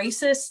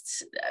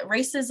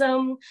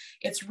racism.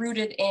 It's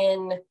rooted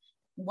in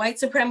white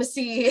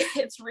supremacy.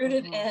 It's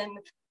rooted in,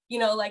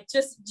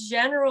 just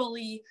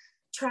generally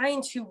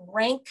trying to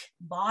rank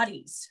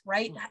bodies,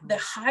 right? Mm-hmm. The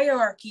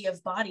hierarchy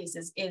of bodies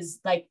is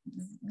like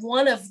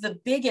one of the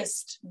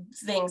biggest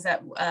things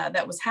that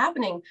was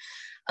happening,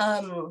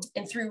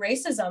 and through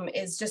racism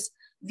is just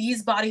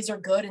these bodies are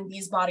good and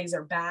these bodies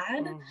are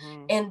bad.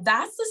 Mm-hmm. And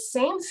that's the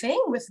same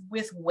thing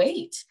with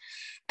weight.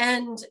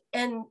 And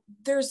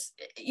there's,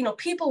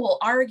 people will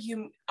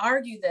argue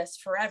this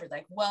forever,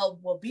 like, well,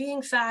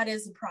 being fat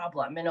is a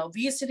problem and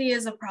obesity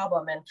is a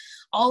problem and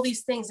all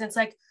these things. And it's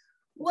like,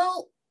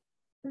 well,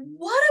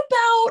 what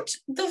about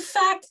the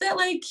fact that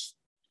like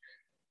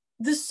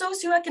the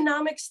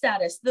socioeconomic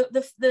status,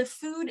 the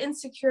food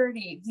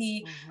insecurity,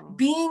 the mm-hmm.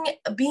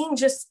 being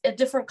just a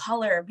different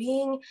color,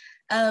 being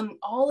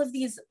all of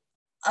these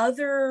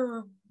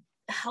other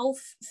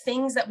health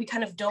things that we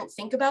kind of don't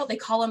think about. They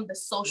call them the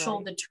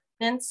social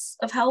determinants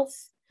of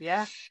health.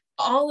 Yeah.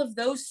 All of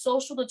those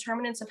social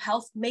determinants of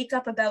health make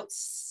up about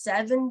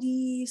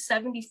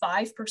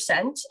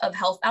 75% of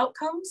health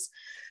outcomes.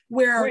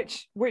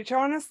 Which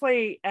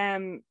honestly,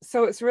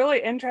 so it's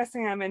really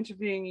interesting I'm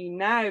interviewing you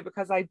now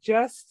because I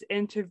just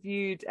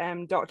interviewed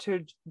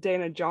Dr.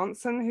 Dana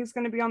Johnson, who's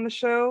going to be on the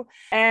show.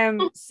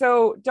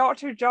 So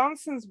Dr.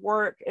 Johnson's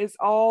work is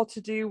all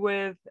to do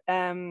with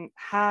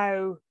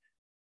how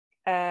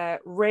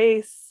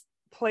race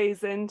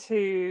plays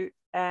into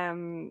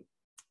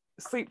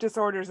sleep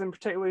disorders and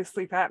particularly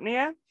sleep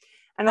apnea.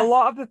 And a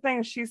lot of the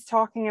things she's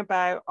talking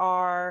about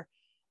are,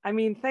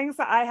 things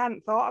that I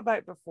hadn't thought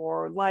about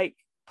before, like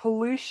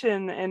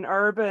pollution in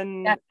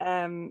urban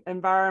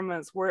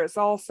environments where it's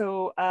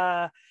also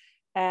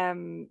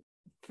food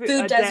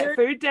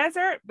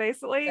desert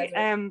basically.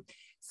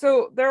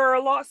 So there are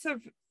lots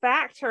of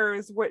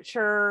factors which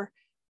are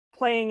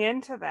playing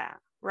into that,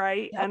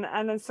 right? Yep.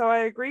 And so I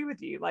agree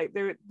with you, like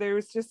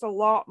there's just a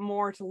lot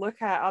more to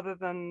look at other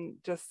than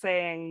just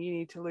saying you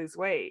need to lose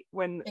weight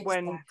when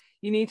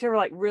you need to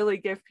like really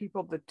give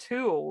people the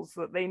tools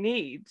that they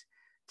need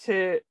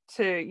to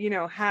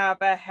have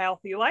a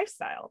healthy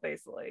lifestyle,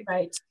 basically.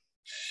 Right.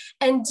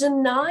 And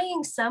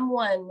denying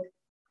someone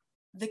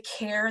the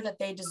care that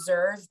they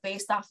deserve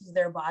based off of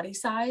their body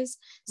size,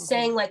 mm-hmm.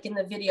 saying like in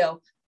the video,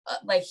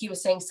 like he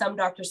was saying, some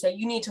doctors say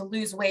you need to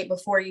lose weight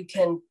before you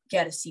can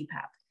get a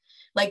CPAP.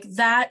 Like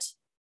that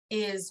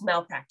is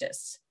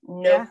malpractice,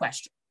 no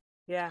question.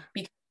 Yeah.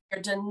 Because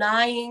you're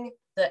denying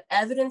the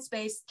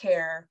evidence-based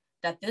care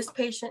that this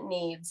patient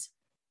needs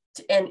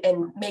and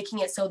making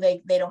it so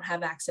they don't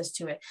have access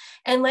to it.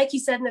 And like you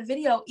said in the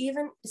video,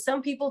 even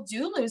some people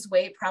do lose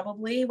weight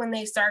probably when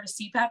they start a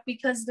CPAP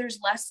because there's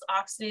less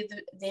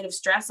oxidative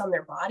stress on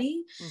their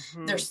body.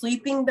 Mm-hmm. They're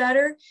sleeping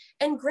better,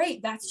 and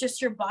great, that's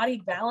just your body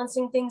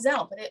balancing things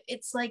out. But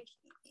it's like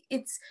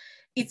it's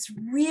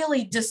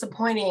really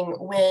disappointing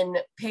when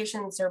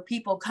patients or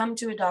people come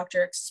to a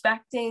doctor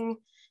expecting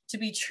to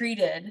be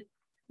treated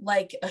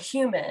like a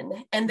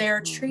human and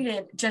they're mm-hmm.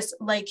 treated just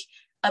like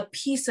a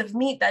piece of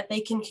meat that they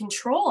can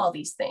control all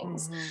these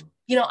things. Mm-hmm.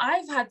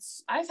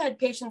 I've had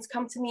patients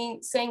come to me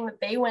saying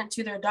that they went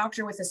to their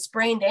doctor with a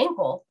sprained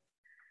ankle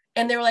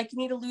and they were like, you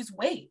need to lose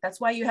weight.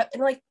 That's why you have,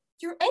 and like,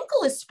 your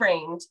ankle is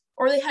sprained,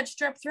 or they had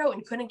strep throat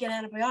and couldn't get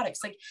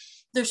antibiotics. Like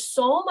there's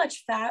so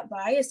much fat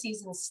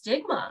biases and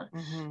stigma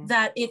mm-hmm.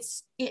 that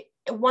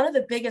one of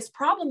the biggest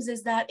problems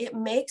is that it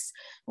makes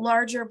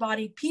larger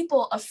bodied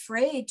people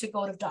afraid to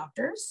go to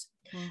doctors.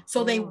 Mm-hmm.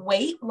 So they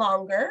wait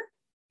longer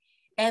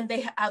and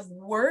they have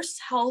worse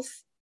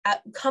health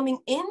coming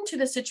into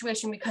the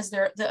situation because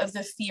of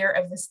the fear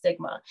of the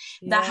stigma.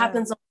 Yeah. That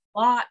happens a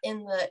lot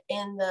in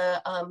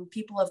the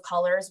people of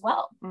color as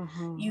well.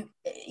 Mm-hmm. You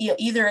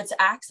either it's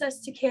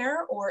access to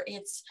care or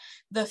it's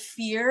the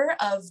fear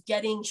of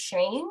getting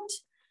shamed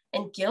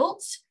and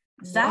guilt.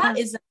 That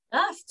is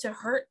enough to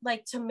hurt,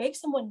 like to make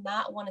someone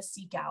not want to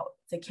seek out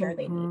the care mm-hmm.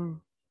 they need.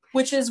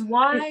 Which is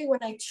why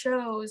when I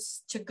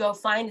chose to go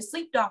find a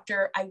sleep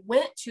doctor, I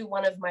went to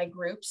one of my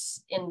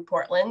groups in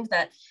Portland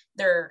that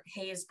they're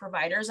Hayes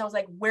providers. I was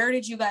like, where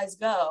did you guys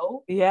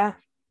go? Yeah.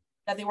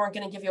 That they weren't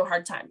going to give you a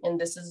hard time. And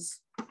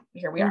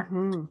here we are.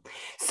 Mm-hmm.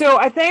 So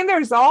I think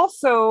there's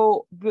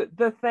also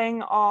the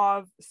thing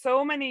of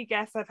so many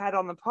guests I've had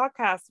on the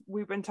podcast,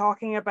 we've been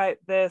talking about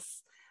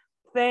this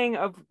thing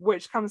of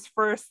which comes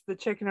first, the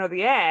chicken or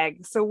the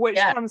egg. So which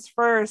comes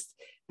first,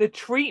 the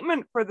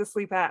treatment for the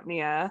sleep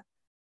apnea,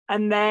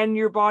 and then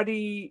your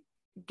body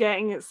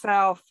getting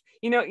itself,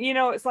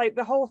 it's like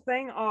the whole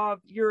thing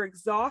of you're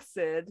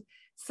exhausted.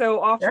 So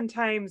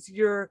oftentimes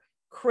you're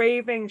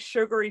craving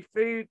sugary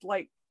food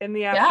like in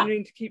the Yeah.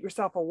 afternoon to keep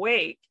yourself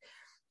awake.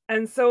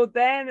 And so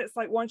then it's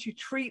like once you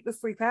treat the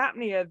sleep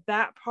apnea,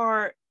 that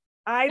part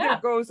either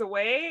goes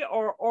away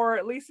or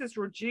at least is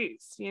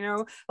reduced, you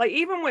know. Like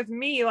even with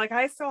me, like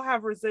I still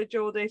have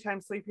residual daytime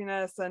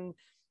sleepiness, and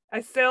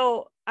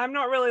I'm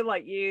not really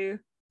like you,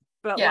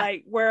 but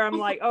like where I'm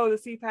like, oh, the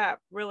CPAP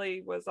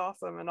really was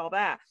awesome and all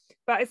that.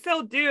 But I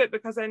still do it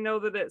because I know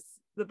that it's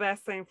the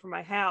best thing for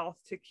my health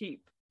to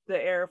keep the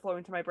air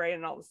flowing to my brain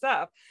and all the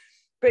stuff.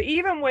 But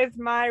even with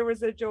my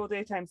residual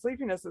daytime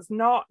sleepiness, it's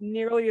not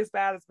nearly as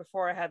bad as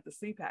before I had the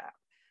CPAP.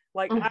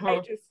 Like I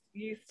just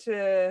used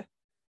to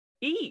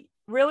eat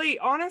really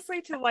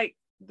honestly to like,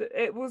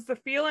 it was the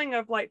feeling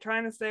of like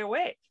trying to stay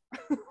awake.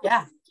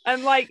 Yeah.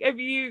 And like if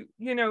you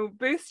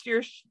boost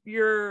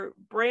your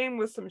brain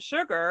with some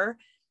sugar,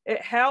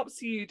 it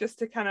helps you just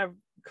to kind of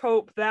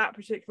cope that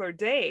particular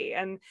day.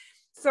 And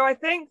so I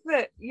think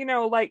that,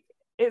 like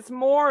it's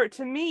more,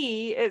 to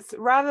me, it's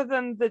rather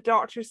than the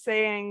doctor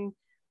saying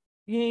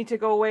you need to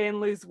go away and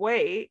lose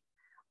weight,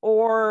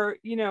 or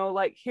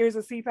like here's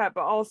a CPAP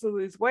but also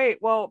lose weight.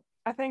 Well,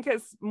 I think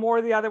it's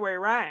more the other way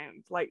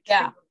around, like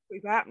treat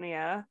sleep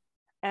apnea,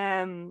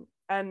 and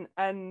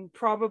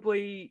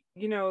probably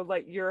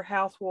like your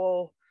health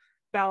will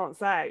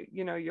balance out,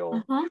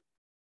 you'll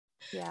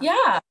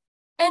yeah.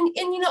 And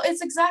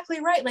it's exactly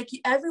right. Like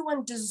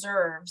everyone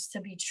deserves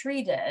to be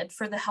treated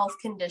for the health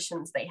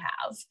conditions they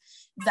have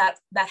that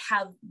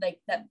have like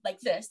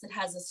this, that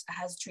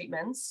has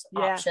treatments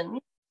options.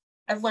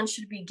 Everyone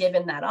should be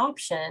given that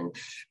option.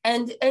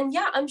 And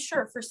yeah, I'm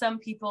sure for some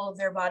people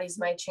their bodies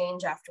might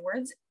change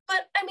afterwards,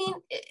 but I mean,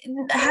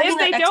 if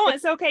they don't,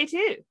 it's okay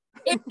too.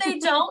 If they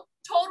don't,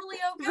 totally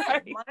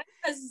okay.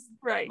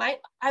 Right.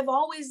 I've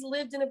always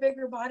lived in a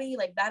bigger body.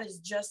 Like that is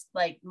just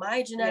like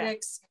my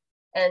genetics.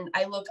 And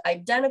I look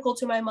identical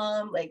to my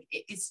mom. Like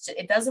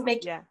it doesn't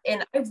make,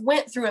 and I've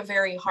went through a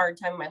very hard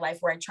time in my life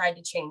where I tried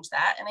to change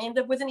that and I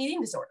ended up with an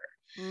eating disorder,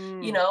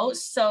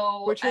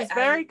 so. Which is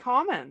very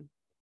common.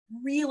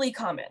 Really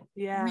common.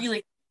 Yeah.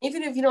 Really.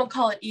 Even if you don't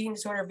call it eating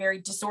disorder, very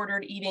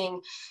disordered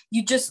eating,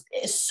 you just,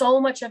 so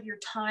much of your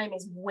time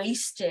is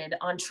wasted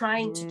on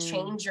trying to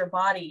change your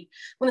body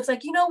when it's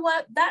like, you know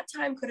what, that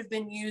time could have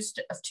been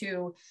used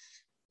to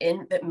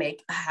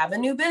have a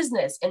new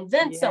business,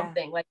 invent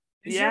something, like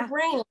use your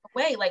brain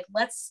away. Like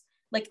let's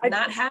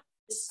not have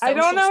this I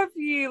don't know if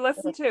you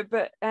listened to it,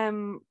 but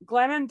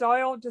Glennon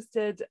Doyle just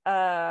did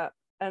an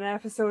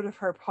episode of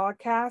her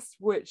podcast,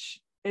 which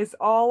is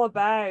all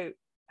about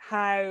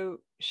how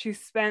she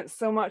spent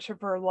so much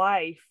of her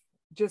life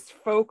just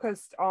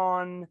focused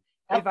on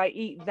if I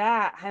eat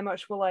that, how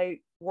much will I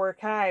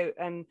work out,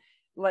 and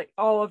like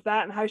all of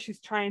that, and how she's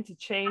trying to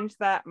change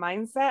that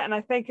mindset. And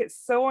I think it's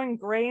so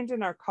ingrained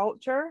in our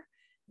culture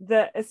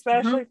that,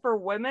 especially for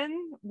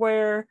women,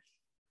 where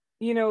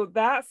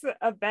that's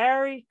a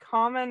very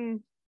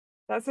common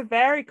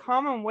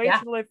way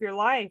to live your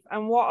life.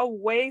 And what a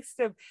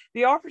waste of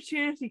the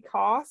opportunity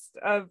cost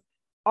of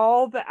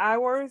all the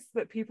hours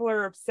that people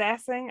are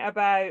obsessing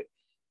about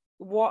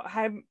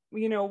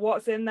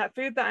what's in that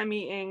food that I'm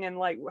eating, and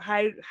like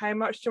how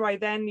much do I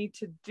then need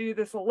to do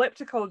this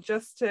elliptical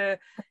just to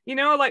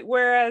like,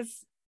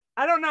 whereas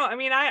I don't know, I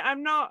mean,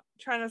 I'm not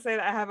trying to say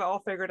that I have it all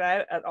figured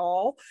out at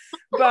all,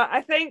 but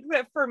I think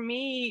that for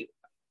me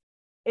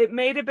it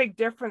made a big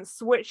difference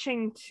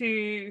switching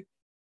to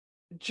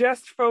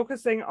just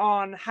focusing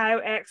on how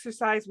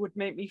exercise would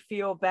make me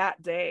feel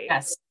that day.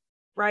 Yes.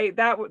 Right.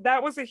 That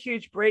was a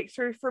huge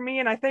breakthrough for me.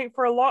 And I think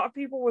for a lot of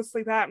people with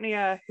sleep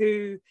apnea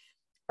who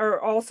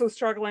are also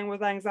struggling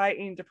with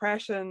anxiety and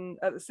depression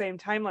at the same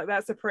time, like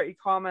that's a pretty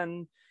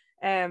common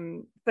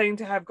thing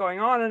to have going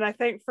on. And I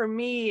think for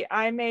me,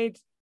 I made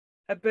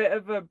a bit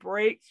of a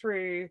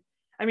breakthrough.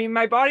 I mean,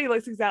 my body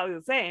looks exactly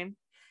the same.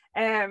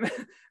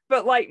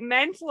 But like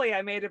mentally,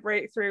 I made a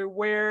breakthrough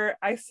where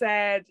I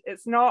said,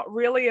 it's not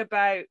really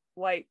about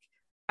like,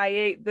 I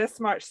ate this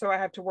much, so I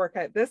have to work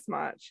out this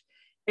much.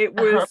 It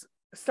was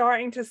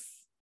starting to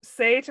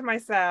say to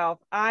myself,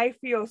 I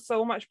feel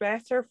so much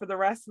better for the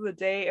rest of the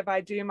day if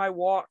I do my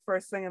walk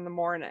first thing in the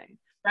morning,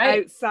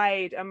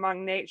 outside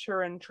among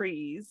nature and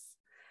trees,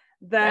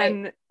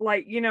 than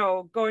like,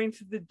 going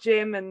to the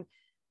gym and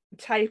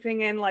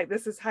typing in like,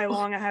 this is how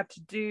long I have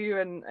to do,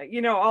 and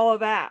all of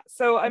that.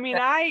 So I mean,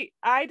 I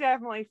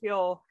definitely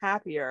feel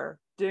happier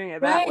doing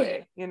it that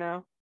way,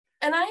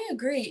 And I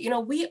agree.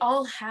 We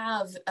all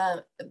have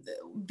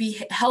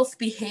health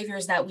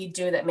behaviors that we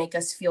do that make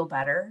us feel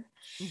better.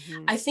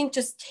 I think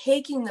just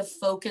taking the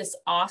focus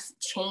off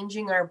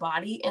changing our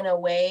body in a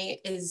way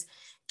is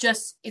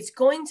just, it's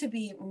going to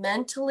be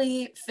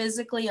mentally,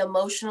 physically,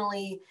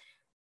 emotionally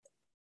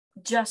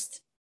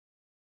just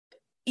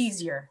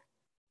easier.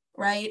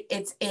 Right?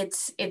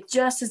 It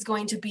just is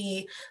going to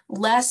be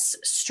less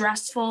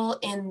stressful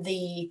in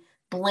the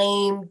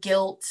blame,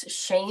 guilt,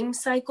 shame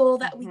cycle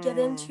that we get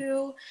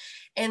into.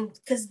 And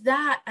because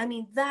that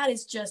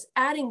is just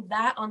adding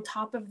that on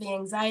top of the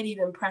anxiety,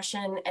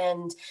 depression,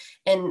 and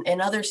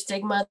other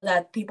stigma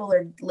that people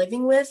are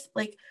living with.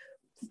 Like,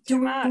 do too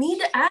we much. need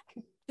to add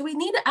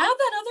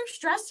that other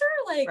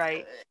stressor? Like,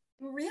 Right.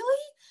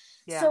 Really?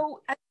 Yeah.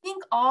 So I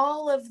think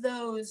all of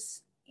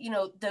those,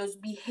 those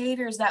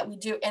behaviors that we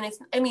do, and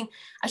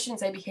I shouldn't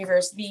say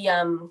behaviors,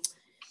 the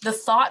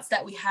thoughts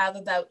that we have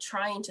about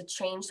trying to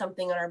change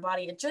something in our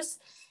body,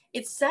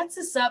 it sets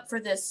us up for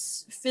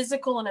this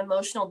physical and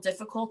emotional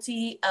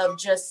difficulty of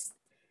just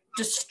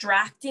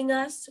distracting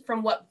us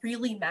from what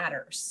really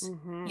matters.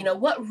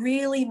 What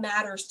really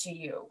matters to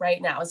you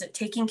right now? Is it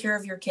taking care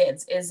of your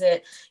kids? Is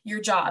it your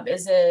job?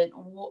 Is it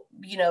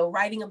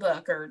writing a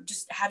book, or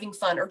just having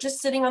fun, or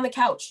just sitting on the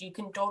couch? You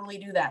can totally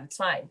do that. It's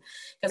fine,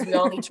 because we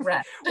all need to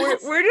rest.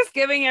 we're just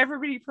giving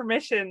everybody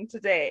permission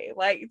today,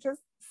 like,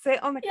 just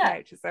sit on the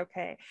couch. It's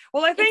okay.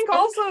 Well, I think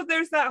also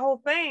there's that whole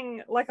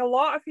thing, like a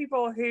lot of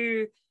people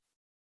who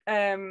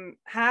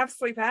have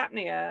sleep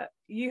apnea,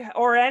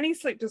 or any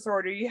sleep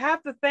disorder, you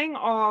have the thing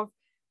of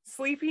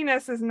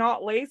sleepiness is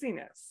not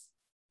laziness,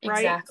 right?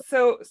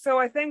 Exactly. So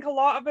I think a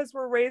lot of us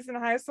were raised in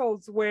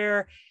households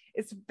where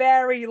it's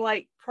very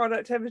like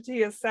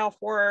productivity is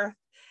self-worth,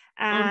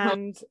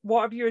 and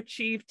what have you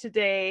achieved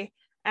today,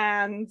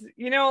 and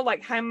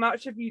like how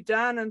much have you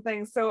done and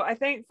things. So I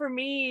think for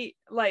me,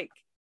 like,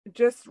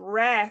 just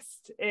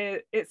rest,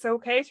 it's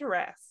okay to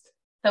rest.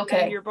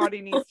 Okay. And your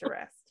body needs to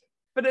rest.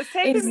 But it's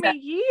taken me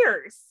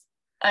years.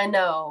 I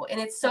know. And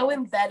it's so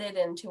embedded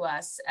into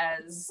us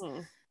as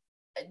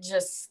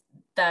just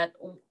that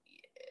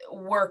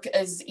work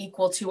is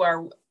equal to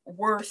our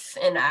worth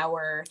and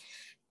our,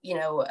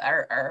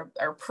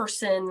 our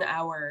person,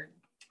 our,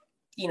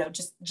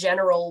 just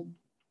general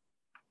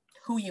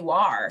who you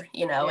are,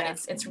 and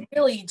it's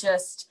really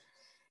just,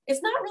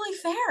 it's not really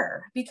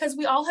fair, because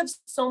we all have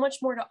so much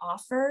more to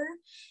offer,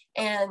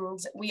 and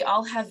we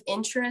all have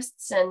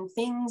interests and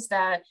things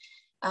that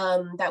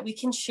we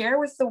can share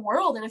with the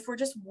world. And if we're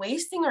just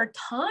wasting our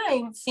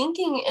time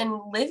thinking and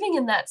living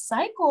in that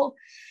cycle,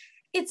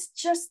 it's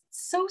just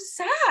so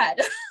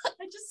sad.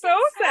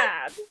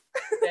 Sad.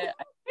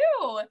 I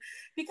do,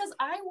 because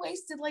I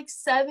wasted like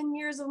 7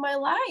 years of my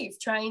life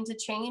trying to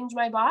change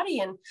my body,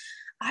 and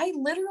I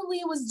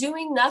literally was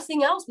doing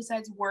nothing else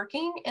besides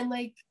working and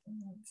like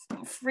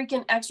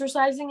freaking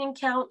exercising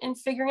and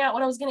figuring out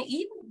what I was going to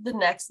eat the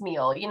next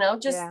meal,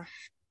 just, and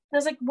I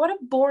was like, what a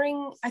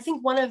boring, I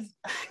think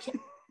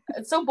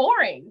it's so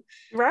boring.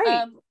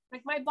 Right.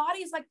 Like my body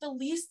is like the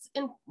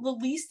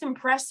least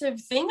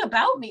impressive thing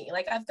about me.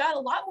 Like I've got a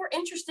lot more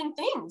interesting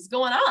things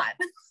going on.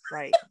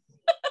 Right.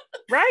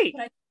 Right.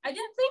 But I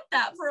didn't think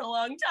that for a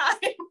long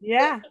time.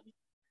 Yeah.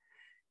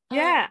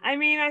 Yeah. I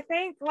mean, I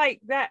think like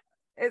that,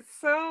 it's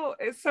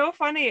so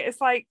funny. It's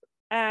like,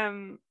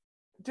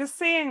 just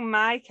seeing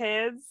my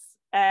kids,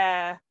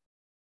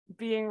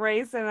 being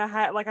raised in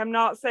like, I'm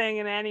not saying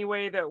in any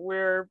way that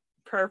we're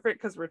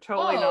perfect, because we're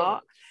totally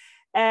not.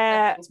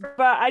 But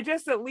I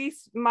just, at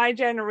least my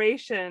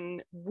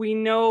generation, we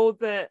know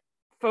that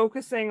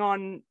focusing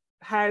on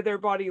how their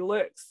body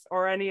looks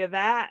or any of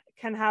that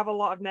can have a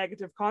lot of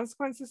negative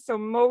consequences. So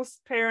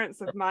most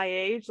parents of my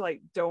age like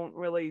don't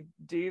really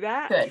do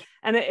that. Good.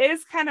 And it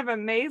is kind of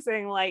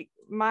amazing. Like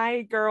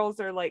my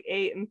girls are like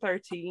 8 and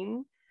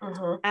 13,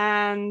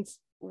 and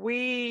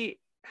we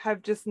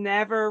have just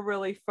never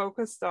really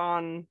focused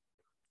on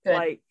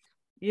like,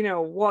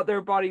 what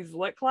their bodies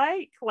look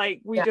like.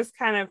 Like we just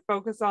kind of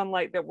focus on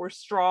like that we're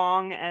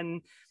strong,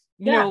 and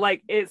know,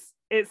 like it's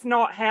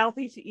not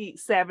healthy to eat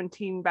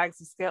 17 bags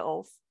of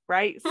Skittles,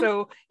 right?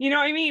 So you know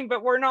what I mean?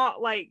 But we're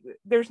not like,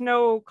 there's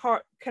no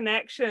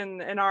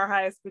connection in our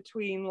house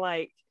between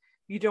like,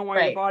 you don't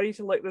want your body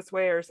to look this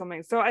way or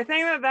something. So I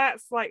think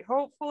that's like,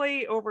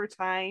 hopefully over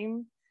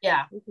time,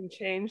 we can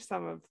change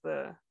some of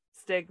the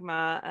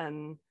stigma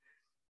and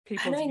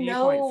people's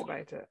viewpoints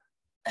about it.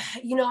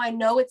 I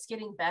know it's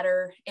getting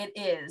better.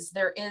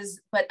 There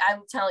is, but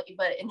I'm telling you,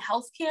 but in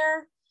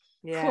healthcare,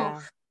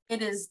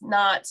 it is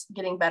not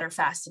getting better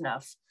fast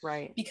enough.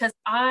 Right. Because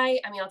I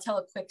mean, I'll tell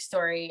a quick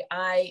story.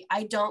 I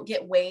don't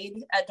get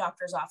weighed at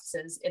doctor's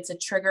offices. It's a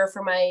trigger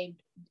for my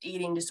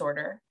eating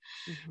disorder.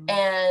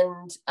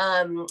 And,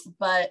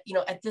 but,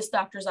 at this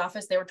doctor's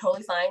office, they were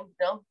totally fine.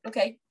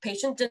 Okay.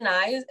 Patient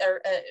denies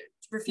or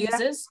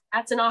refuses.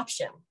 That's an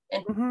option.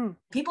 And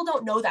people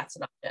don't know that's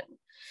an option.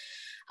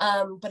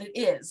 But it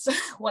is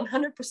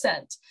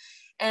 100%.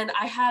 And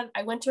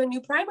I went to a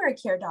new primary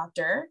care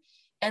doctor,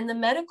 and the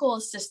medical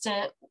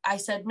assistant, I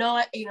said,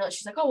 no,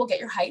 she's like, oh, we'll get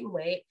your height and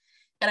weight.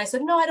 And I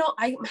said, no,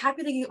 I'm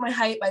happy to get my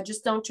height. I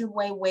just don't do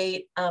my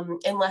weight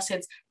unless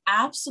it's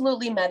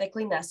absolutely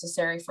medically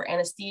necessary for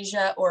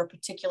anesthesia or a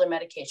particular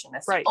medication.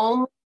 That's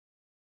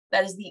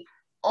that is the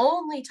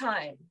only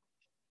time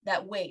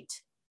that weight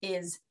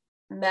is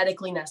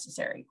medically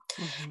necessary.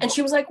 And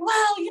she was like,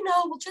 well,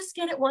 we'll just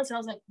get it once. And I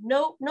was like,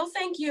 no,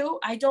 thank you.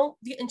 I don't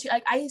get into,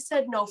 I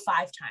said no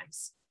 5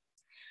 times.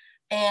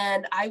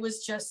 And I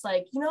was just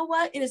like, you know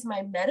what? It is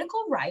my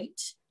medical right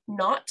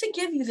not to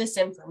give you this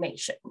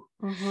information.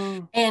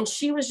 And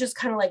she was just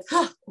kind of like,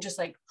 just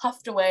like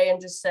huffed away and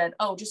just said,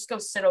 oh, just go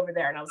sit over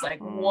there. And I was like,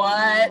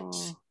 what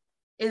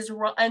is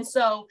wrong? And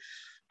so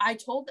I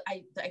told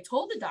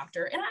the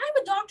doctor, and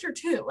I'm a doctor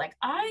too. Like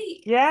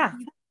Yeah.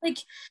 like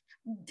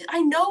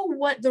I know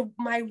what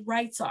my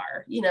rights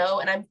are, you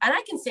know, and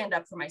I can stand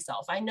up for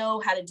myself. I know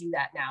how to do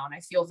that now, and I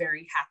feel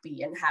very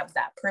happy and have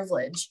that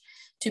privilege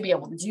to be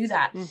able to do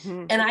that.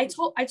 Mm-hmm. And I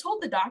told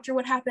the doctor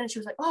what happened, and she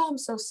was like, "Oh, I'm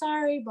so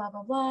sorry, blah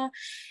blah blah,"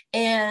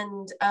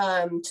 and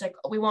she's like,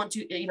 "We won't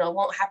do, you know, it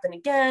won't happen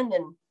again."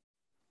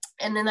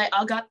 And then I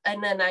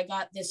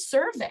got this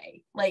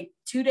survey like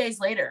 2 days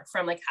later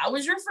from like, "How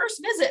was your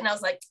first visit?" And I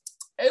was like,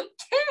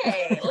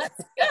 "Okay,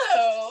 let's go."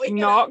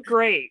 Not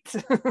great.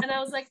 And I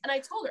was like, and I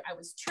told her I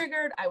was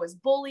triggered, I was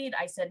bullied,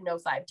 I said no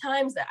 5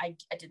 times, that I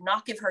did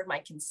not give her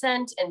my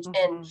consent, and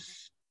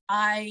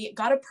I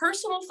got a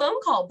personal phone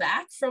call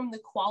back from the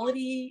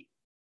quality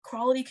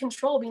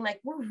control being like,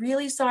 "We're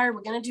really sorry,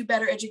 we're going to do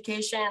better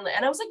education."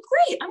 And I was like,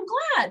 "Great, I'm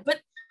glad,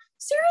 but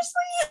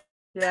seriously?"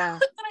 Yeah.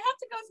 That I have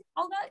to go through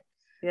all that.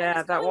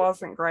 Yeah, that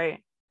wasn't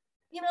great.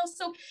 You know,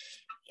 so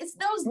it's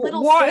those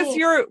little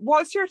things.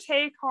 What's your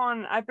take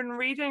on, I've been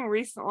reading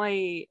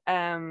recently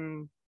a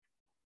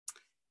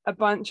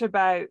bunch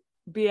about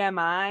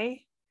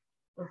BMI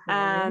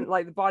and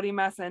like the body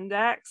mass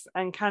index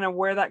and kind of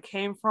where that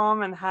came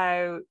from and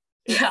how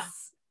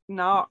it's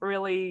not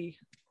really,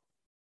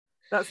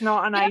 that's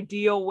not an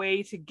ideal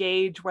way to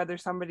gauge whether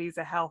somebody's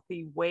a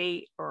healthy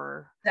weight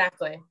or.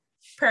 Exactly.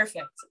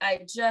 Perfect.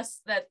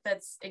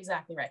 That's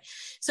exactly right.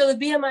 So the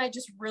BMI,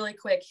 just really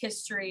quick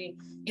history.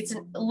 It's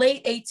a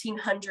late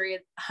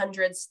 1800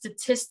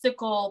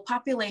 statistical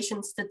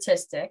population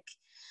statistic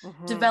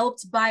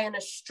developed by an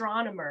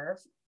astronomer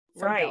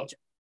from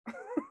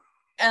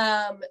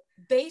Belgium.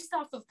 Based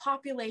off of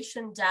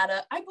population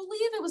data, I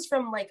believe it was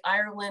from like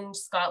Ireland,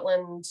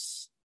 Scotland,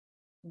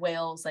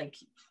 Wales, like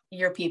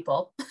your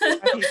people.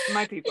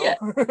 My people. Yeah.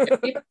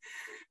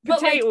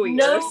 But like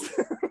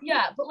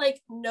but like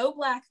no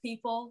Black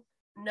people,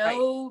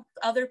 no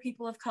other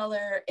people of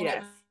color, and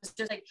it was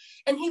just like,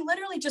 and he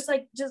literally just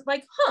like,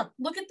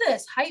 look at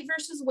this, height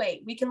versus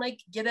weight. We can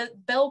like get a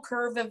bell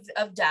curve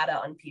of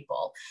data on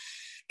people,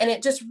 and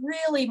it just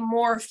really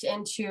morphed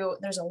into.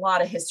 There's a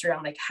lot of history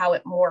on like how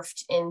it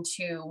morphed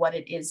into what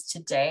it is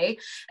today.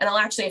 And I'll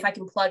actually, if I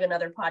can plug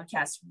another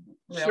podcast,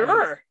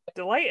 sure,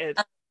 delighted.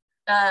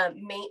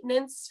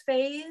 Maintenance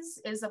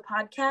Phase is a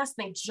podcast.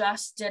 They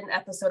just did an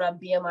episode on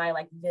BMI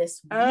like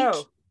this week.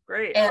 Oh,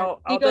 great. And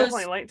I'll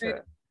definitely link to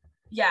it.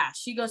 Yeah,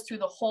 she goes through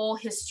the whole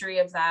history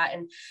of that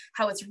and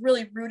how it's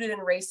really rooted in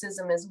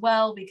racism as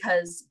well,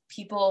 because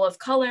people of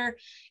color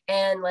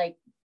and like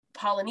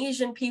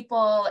Polynesian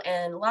people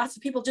and lots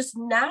of people just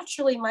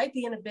naturally might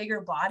be in a bigger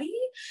body,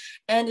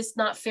 and it's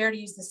not fair to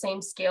use the same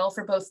scale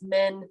for both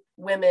men,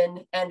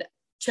 women, and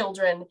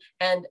children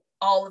and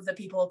all of the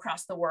people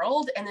across the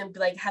world, and then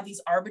like have these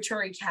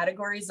arbitrary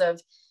categories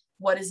of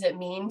what does it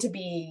mean to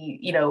be,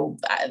 you know,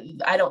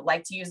 I don't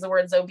like to use the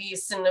words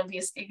obese and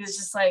obese. It's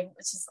just like,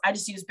 I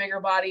just use bigger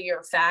body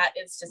or fat.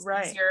 It's just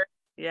easier.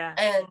 Yeah.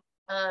 And,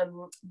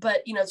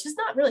 but you know, it's just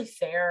not really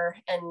fair.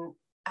 And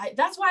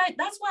that's why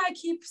I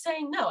keep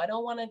saying, no, I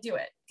don't want to do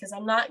it. Cause I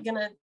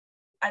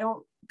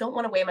don't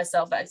want to weigh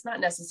myself. It's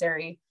not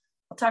necessary.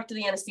 I'll talk to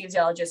the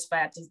anesthesiologist if I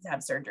have to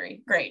have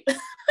surgery. Great.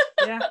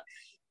 Yeah.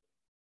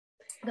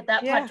 But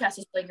that podcast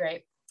is really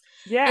great.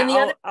 Yeah,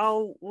 and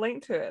I'll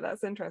link to it.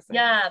 That's interesting.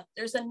 Yeah,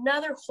 there's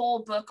another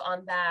whole book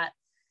on that.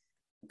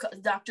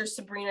 Dr.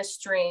 Sabrina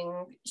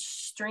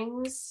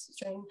Strings.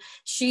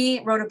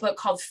 She wrote a book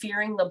called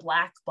Fearing the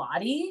Black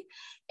Body,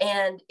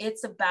 and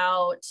it's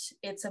about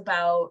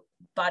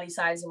body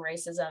size and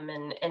racism,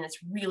 and it's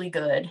really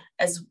good.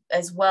 As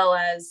well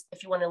as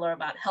if you want to learn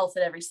about health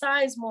at every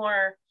size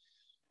more,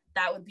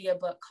 that would be a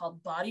book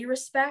called Body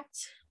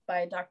Respect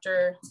by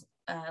Dr.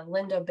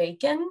 Linda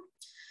Bacon.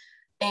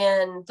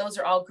 And those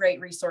are all great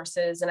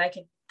resources. And I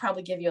could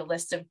probably give you a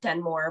list of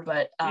 10 more,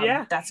 but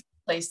that's a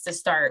place to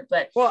start.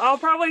 But well, I'll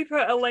probably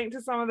put a link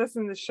to some of this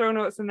in the show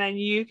notes, and then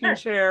you can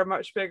share a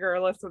much bigger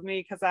list with me,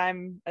 because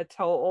I'm a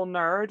total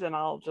nerd and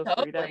I'll just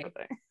read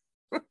everything.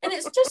 And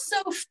it's just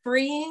so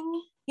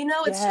freeing, you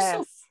know, it's just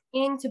so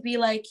freeing to be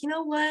like, you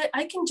know what,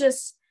 I can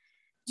just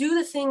do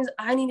the things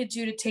I need to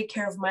do to take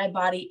care of my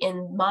body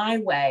in my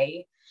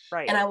way.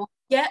 Right. And I will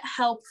get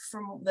help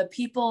from the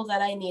people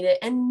that I need it,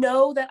 and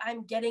know that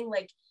I'm getting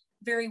like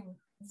very,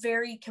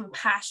 very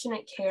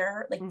compassionate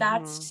care. Like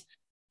that's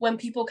when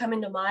people come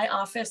into my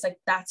office, like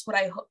that's what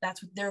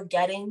they're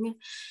getting.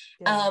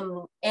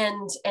 And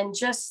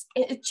just,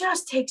 it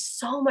just takes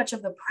so much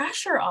of the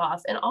pressure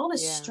off and all the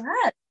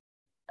stress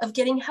of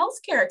getting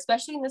healthcare,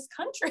 especially in this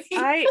country.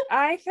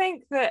 I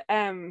think that,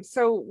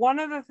 so one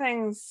of the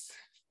things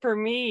for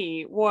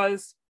me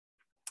was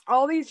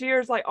all these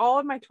years, like all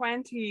of my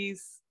 20s,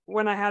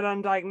 when I had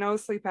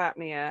undiagnosed sleep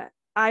apnea,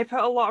 I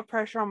put a lot of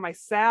pressure on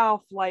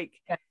myself, like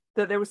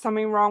that there was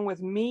something wrong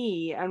with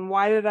me, and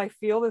why did I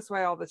feel this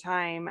way all the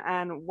time,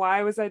 and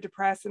why was I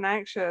depressed and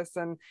anxious,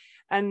 and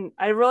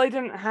I really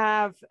didn't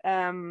have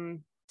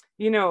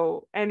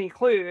any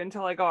clue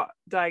until I got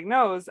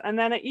diagnosed. And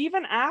then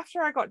even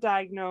after I got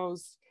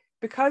diagnosed,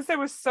 because there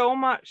was so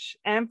much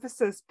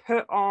emphasis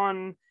put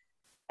on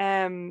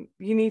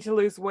you need to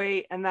lose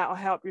weight and that'll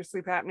help your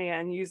sleep apnea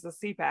and use the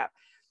CPAP.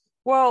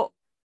 Well,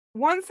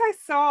 once I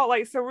saw,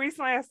 like, so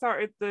recently I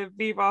started the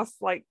Vivos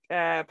like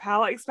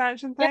palate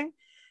expansion thing.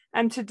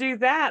 And to do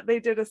that, they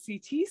did a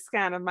CT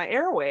scan of my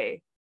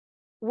airway,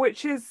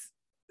 which is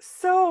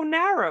so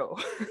narrow.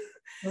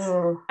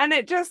 And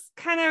it just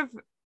kind of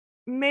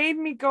made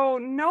me go,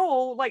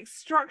 no, like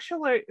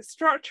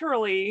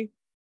structurally,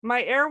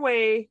 my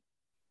airway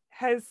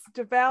has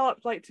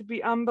developed like to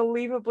be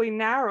unbelievably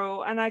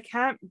narrow, and I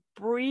can't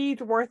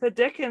breathe worth a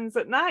dickens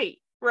at night,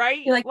 right?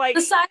 You're like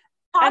the size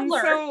of a and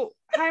toddler. so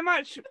how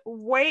much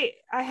weight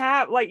I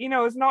have, like, you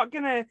know, is not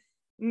gonna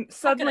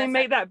suddenly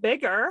make that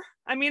bigger.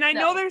 I mean, I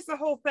know there's the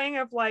whole thing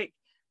of like,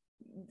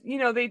 you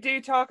know, they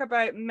do talk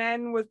about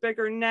men with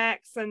bigger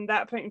necks and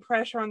that putting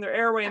pressure on their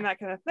airway and that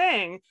kind of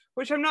thing,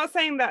 which I'm not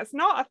saying that's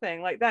not a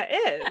thing, like that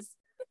is,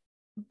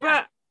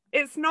 but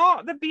it's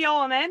not the be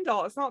all and end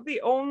all. It's not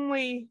the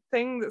only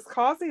thing that's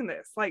causing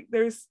this. Like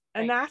there's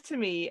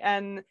anatomy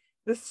and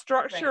the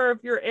structure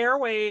of your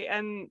airway.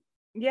 And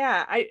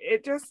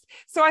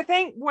so I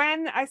think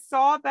when I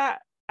saw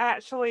that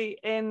actually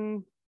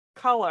in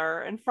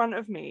color in front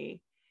of me,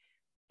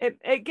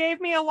 it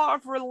gave me a lot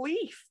of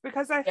relief,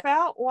 because I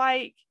felt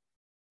like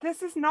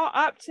this is not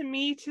up to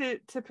me to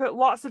put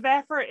lots of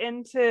effort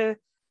into,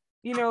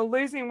 you know,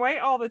 losing weight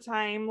all the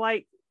time.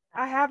 Like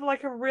I have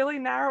like a really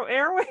narrow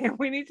airway, and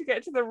we need to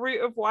get to the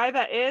root of why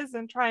that is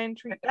and try and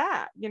treat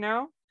that, you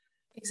know?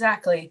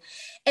 Exactly.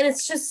 And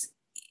it's just,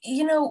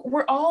 you know,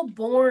 we're all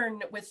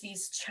born with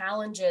these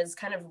challenges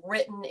kind of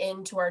written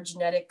into our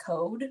genetic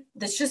code.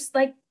 That's just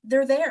like,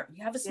 they're there.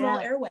 You have a small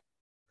airway.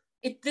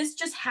 This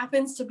just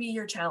happens to be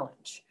your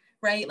challenge,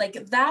 right?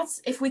 Like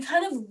that's, if we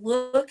kind of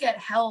look at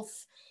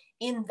health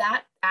in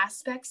that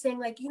aspect, saying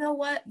like, you know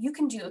what, you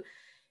can do,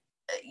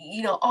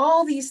 you know,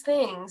 all these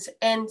things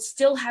and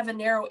still have a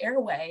narrow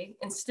airway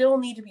and still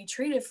need to be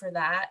treated for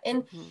that.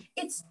 And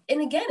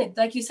and again, it,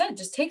 like you said, it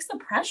just takes the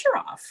pressure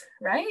off,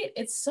 right?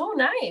 It's so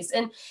nice.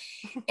 And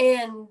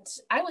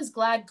I was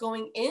glad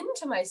going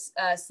into my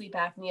sleep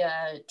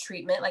apnea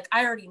treatment, like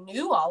I already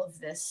knew all of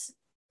this,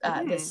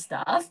 this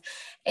stuff,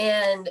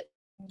 and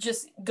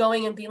just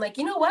going and being like,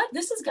 you know what,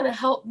 this is going to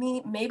help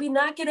me maybe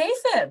not get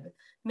AFib,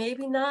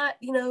 maybe not,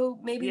 you know,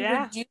 maybe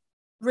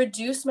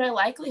reduce my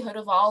likelihood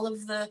of all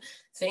of the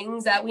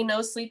things that we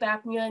know sleep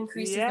apnea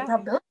increases the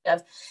probability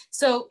of.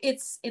 So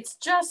it's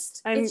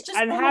just and so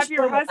have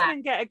your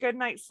husband get a good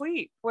night's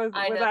sleep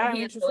without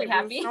having to sleep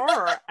with a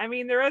snorer. I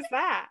mean, there is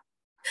that.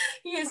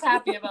 He is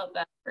happy about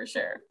that for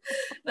sure.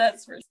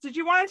 That's for sure. Did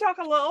you want to talk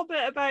a little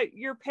bit about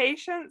your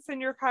patients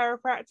and your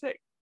chiropractic?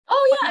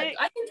 Oh yeah,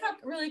 I can talk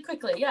really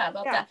quickly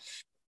about that.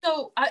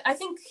 So I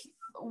think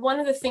one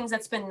of the things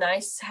that's been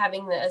nice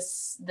having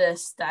this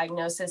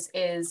diagnosis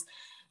is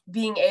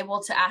being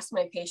able to ask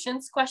my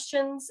patients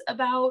questions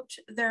about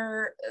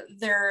their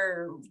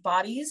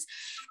bodies.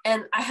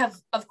 And I have,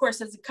 of course,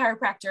 as a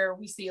chiropractor,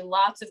 we see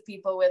lots of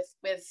people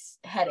with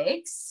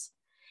headaches.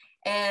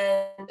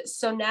 And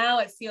so now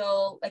I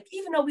feel like,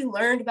 even though we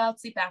learned about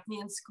sleep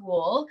apnea in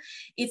school,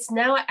 it's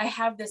now I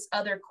have this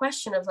other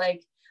question of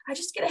like, I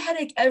just get a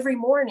headache every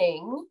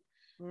morning,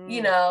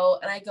 you know,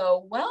 and I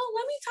go, well,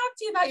 let me talk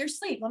to you about your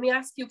sleep. Let me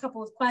ask you a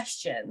couple of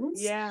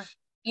questions.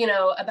 You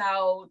know,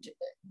 about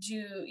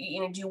do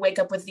you wake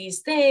up with these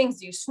things?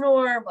 Do you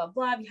snore? Blah,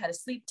 blah. Have you had a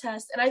sleep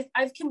test? And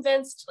I've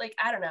convinced, like,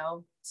 I don't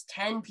know,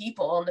 10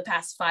 people in the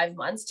past 5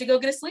 months to go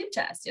get a sleep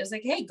test. It was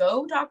like, hey,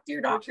 go talk to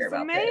your doctor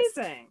about this.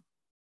 Amazing.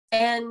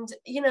 And,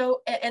 you know,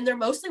 and they're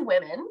mostly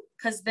women,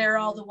 because they're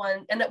all the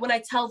one. And when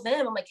I tell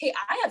them, I'm like, hey,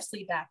 I have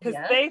sleep apnea.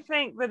 Because they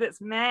think that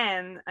it's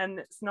men and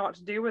it's not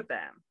to do with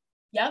them.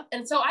 Yep.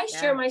 And so I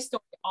share my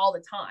story all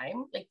the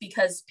time, like,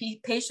 because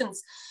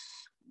patients,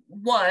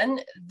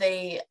 one,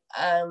 they,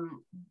 I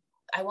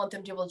want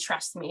them to be able to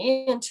trust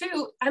me. And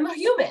two, I'm a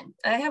human.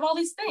 I have all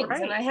these things.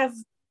 And I have,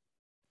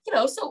 you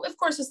know, so of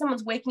course, if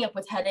someone's waking up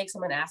with headaches,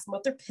 I'm going to ask them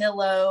about their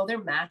pillow,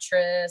 their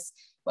mattress,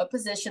 what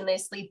position they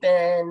sleep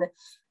in.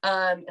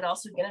 And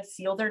also going to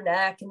feel their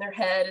neck and their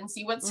head and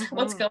see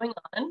what's going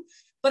on.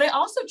 But I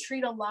also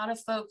treat a lot of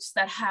folks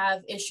that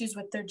have issues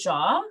with their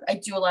jaw. I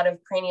do a lot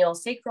of cranial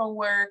sacral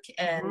work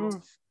and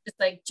just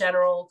like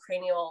general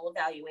cranial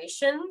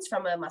evaluations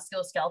from a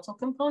musculoskeletal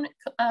component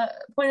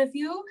point of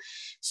view.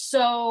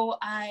 So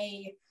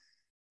I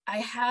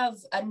have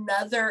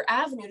another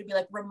avenue to be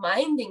like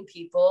reminding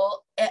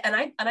people, and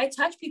I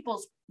touch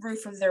people's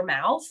roof of their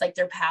mouth, like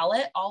their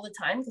palate, all the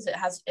time, because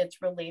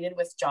it's related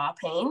with jaw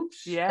pain.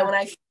 And when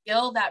I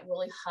feel that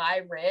really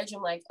high ridge,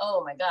 I'm like,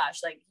 oh my gosh,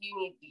 like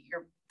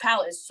your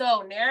palate is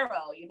so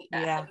narrow. You need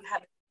have you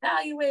had it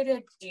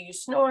evaluated? Do you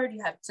snore? Do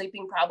you have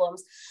sleeping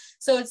problems?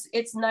 So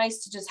it's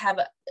nice to just have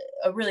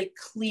a really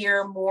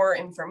clear, more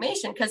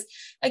information, because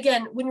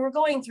again, when we're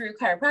going through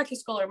chiropractic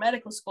school or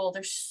medical school,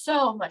 there's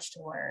so much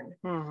to learn,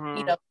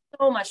 you know,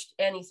 so much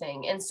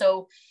anything. And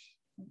so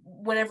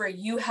whenever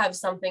you have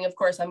something, of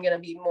course, I'm going to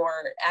be more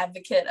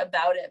advocate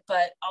about it,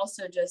 but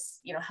also just,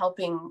 you know,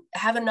 helping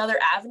have another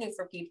avenue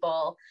for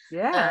people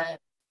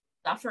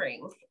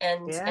suffering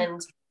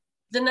and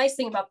the nice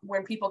thing about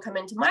when people come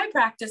into my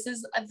practice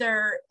is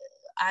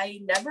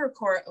I never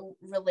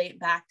relate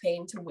back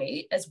pain to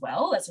weight as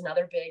well. That's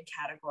another big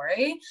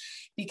category,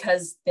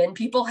 because then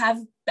people have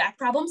back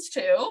problems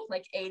too.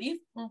 Like 85%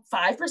 of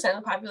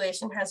the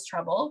population has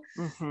trouble.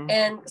 Mm-hmm.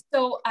 And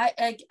so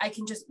I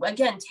can just,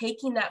 again,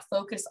 taking that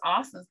focus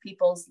off of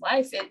people's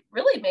life, it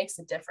really makes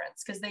a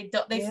difference, because they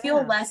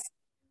feel less,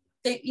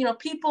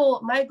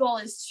 my goal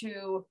is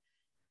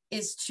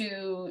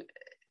to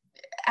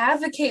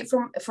advocate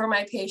for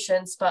my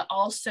patients, but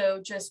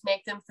also just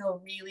make them feel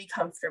really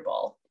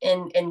comfortable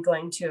in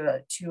going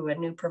to a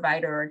new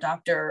provider or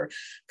doctor or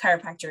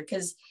chiropractor,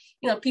 because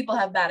people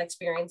have bad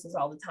experiences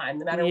all the time,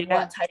 no matter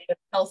what type of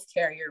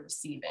healthcare you're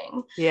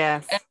receiving.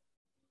 Yes. And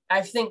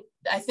I think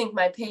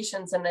my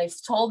patients, and they've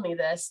told me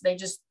this, they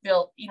just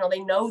feel, they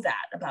know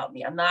that about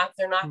me.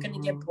 They're not going to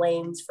get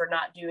blamed for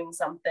not doing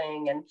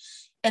something,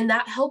 and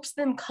that helps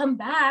them come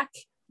back,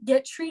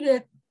 get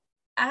treated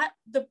at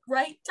the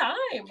right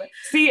time.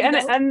 See,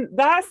 and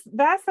that's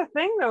the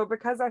thing though,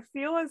 because I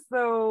feel as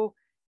though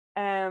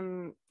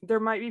there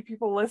might be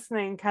people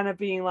listening kind of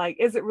being like,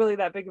 is it really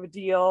that big of a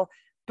deal?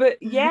 But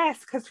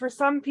yes, because for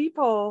some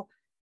people,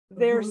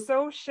 they're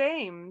so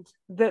shamed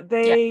that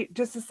they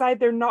just decide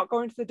they're not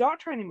going to the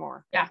doctor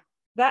anymore.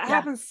 That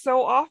happens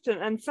so often.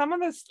 And some of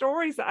the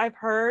stories that I've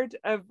heard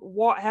of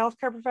what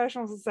healthcare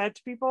professionals have said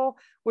to people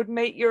would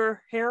make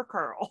your hair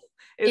curl.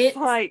 It's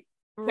like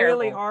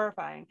really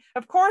horrifying.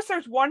 Of course,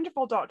 there's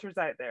wonderful doctors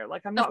out there.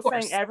 Like, I'm not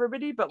saying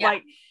everybody, but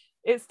like,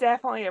 it's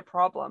definitely a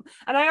problem.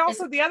 And I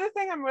also, the other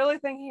thing I'm really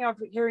thinking of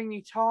hearing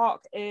you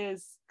talk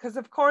is, because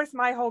of course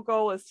my whole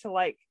goal is to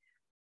like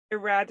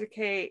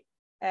eradicate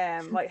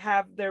like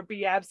have there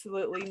be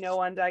absolutely no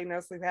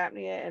undiagnosed sleep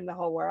apnea in the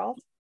whole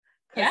world,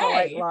 because I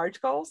like large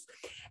goals.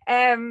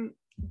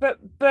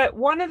 But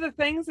one of the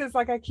things is,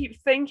 like, I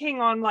keep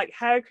thinking on like,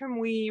 how can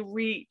we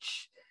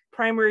reach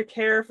primary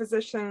care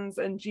physicians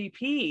and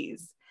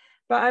GPs?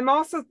 But I'm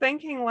also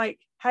thinking, like,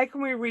 how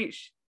can we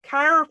reach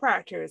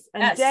chiropractors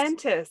and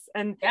dentists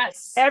and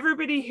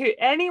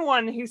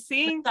anyone who's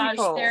seeing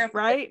people,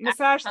 right?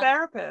 Massage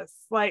therapists,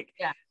 like,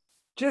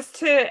 just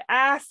to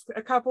ask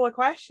a couple of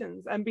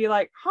questions and be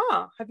like,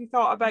 have you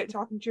thought about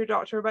talking to your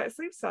doctor about a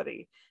sleep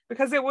study?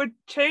 Because it would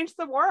change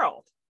the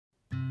world.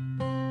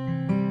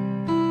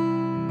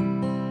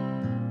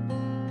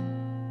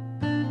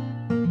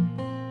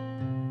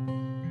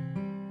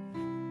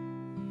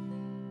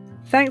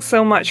 Thanks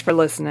so much for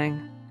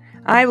listening.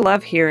 I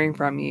love hearing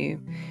from you.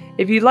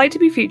 If you'd like to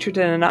be featured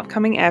in an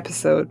upcoming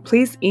episode,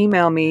 please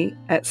email me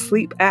at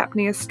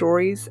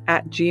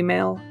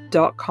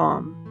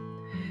sleepapneastories@gmail.com.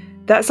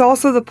 That's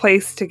also the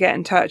place to get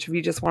in touch if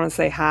you just want to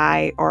say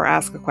hi or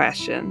ask a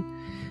question.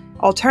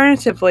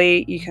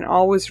 Alternatively, you can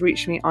always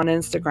reach me on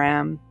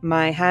Instagram.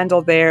 My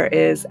handle there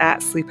is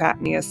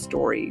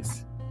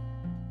 @sleepapneastories.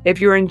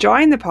 If you're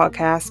enjoying the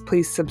podcast,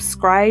 please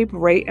subscribe,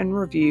 rate, and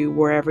review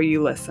wherever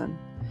you listen.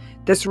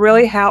 This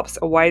really helps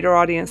a wider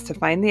audience to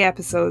find the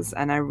episodes,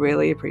 and I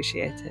really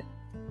appreciate it.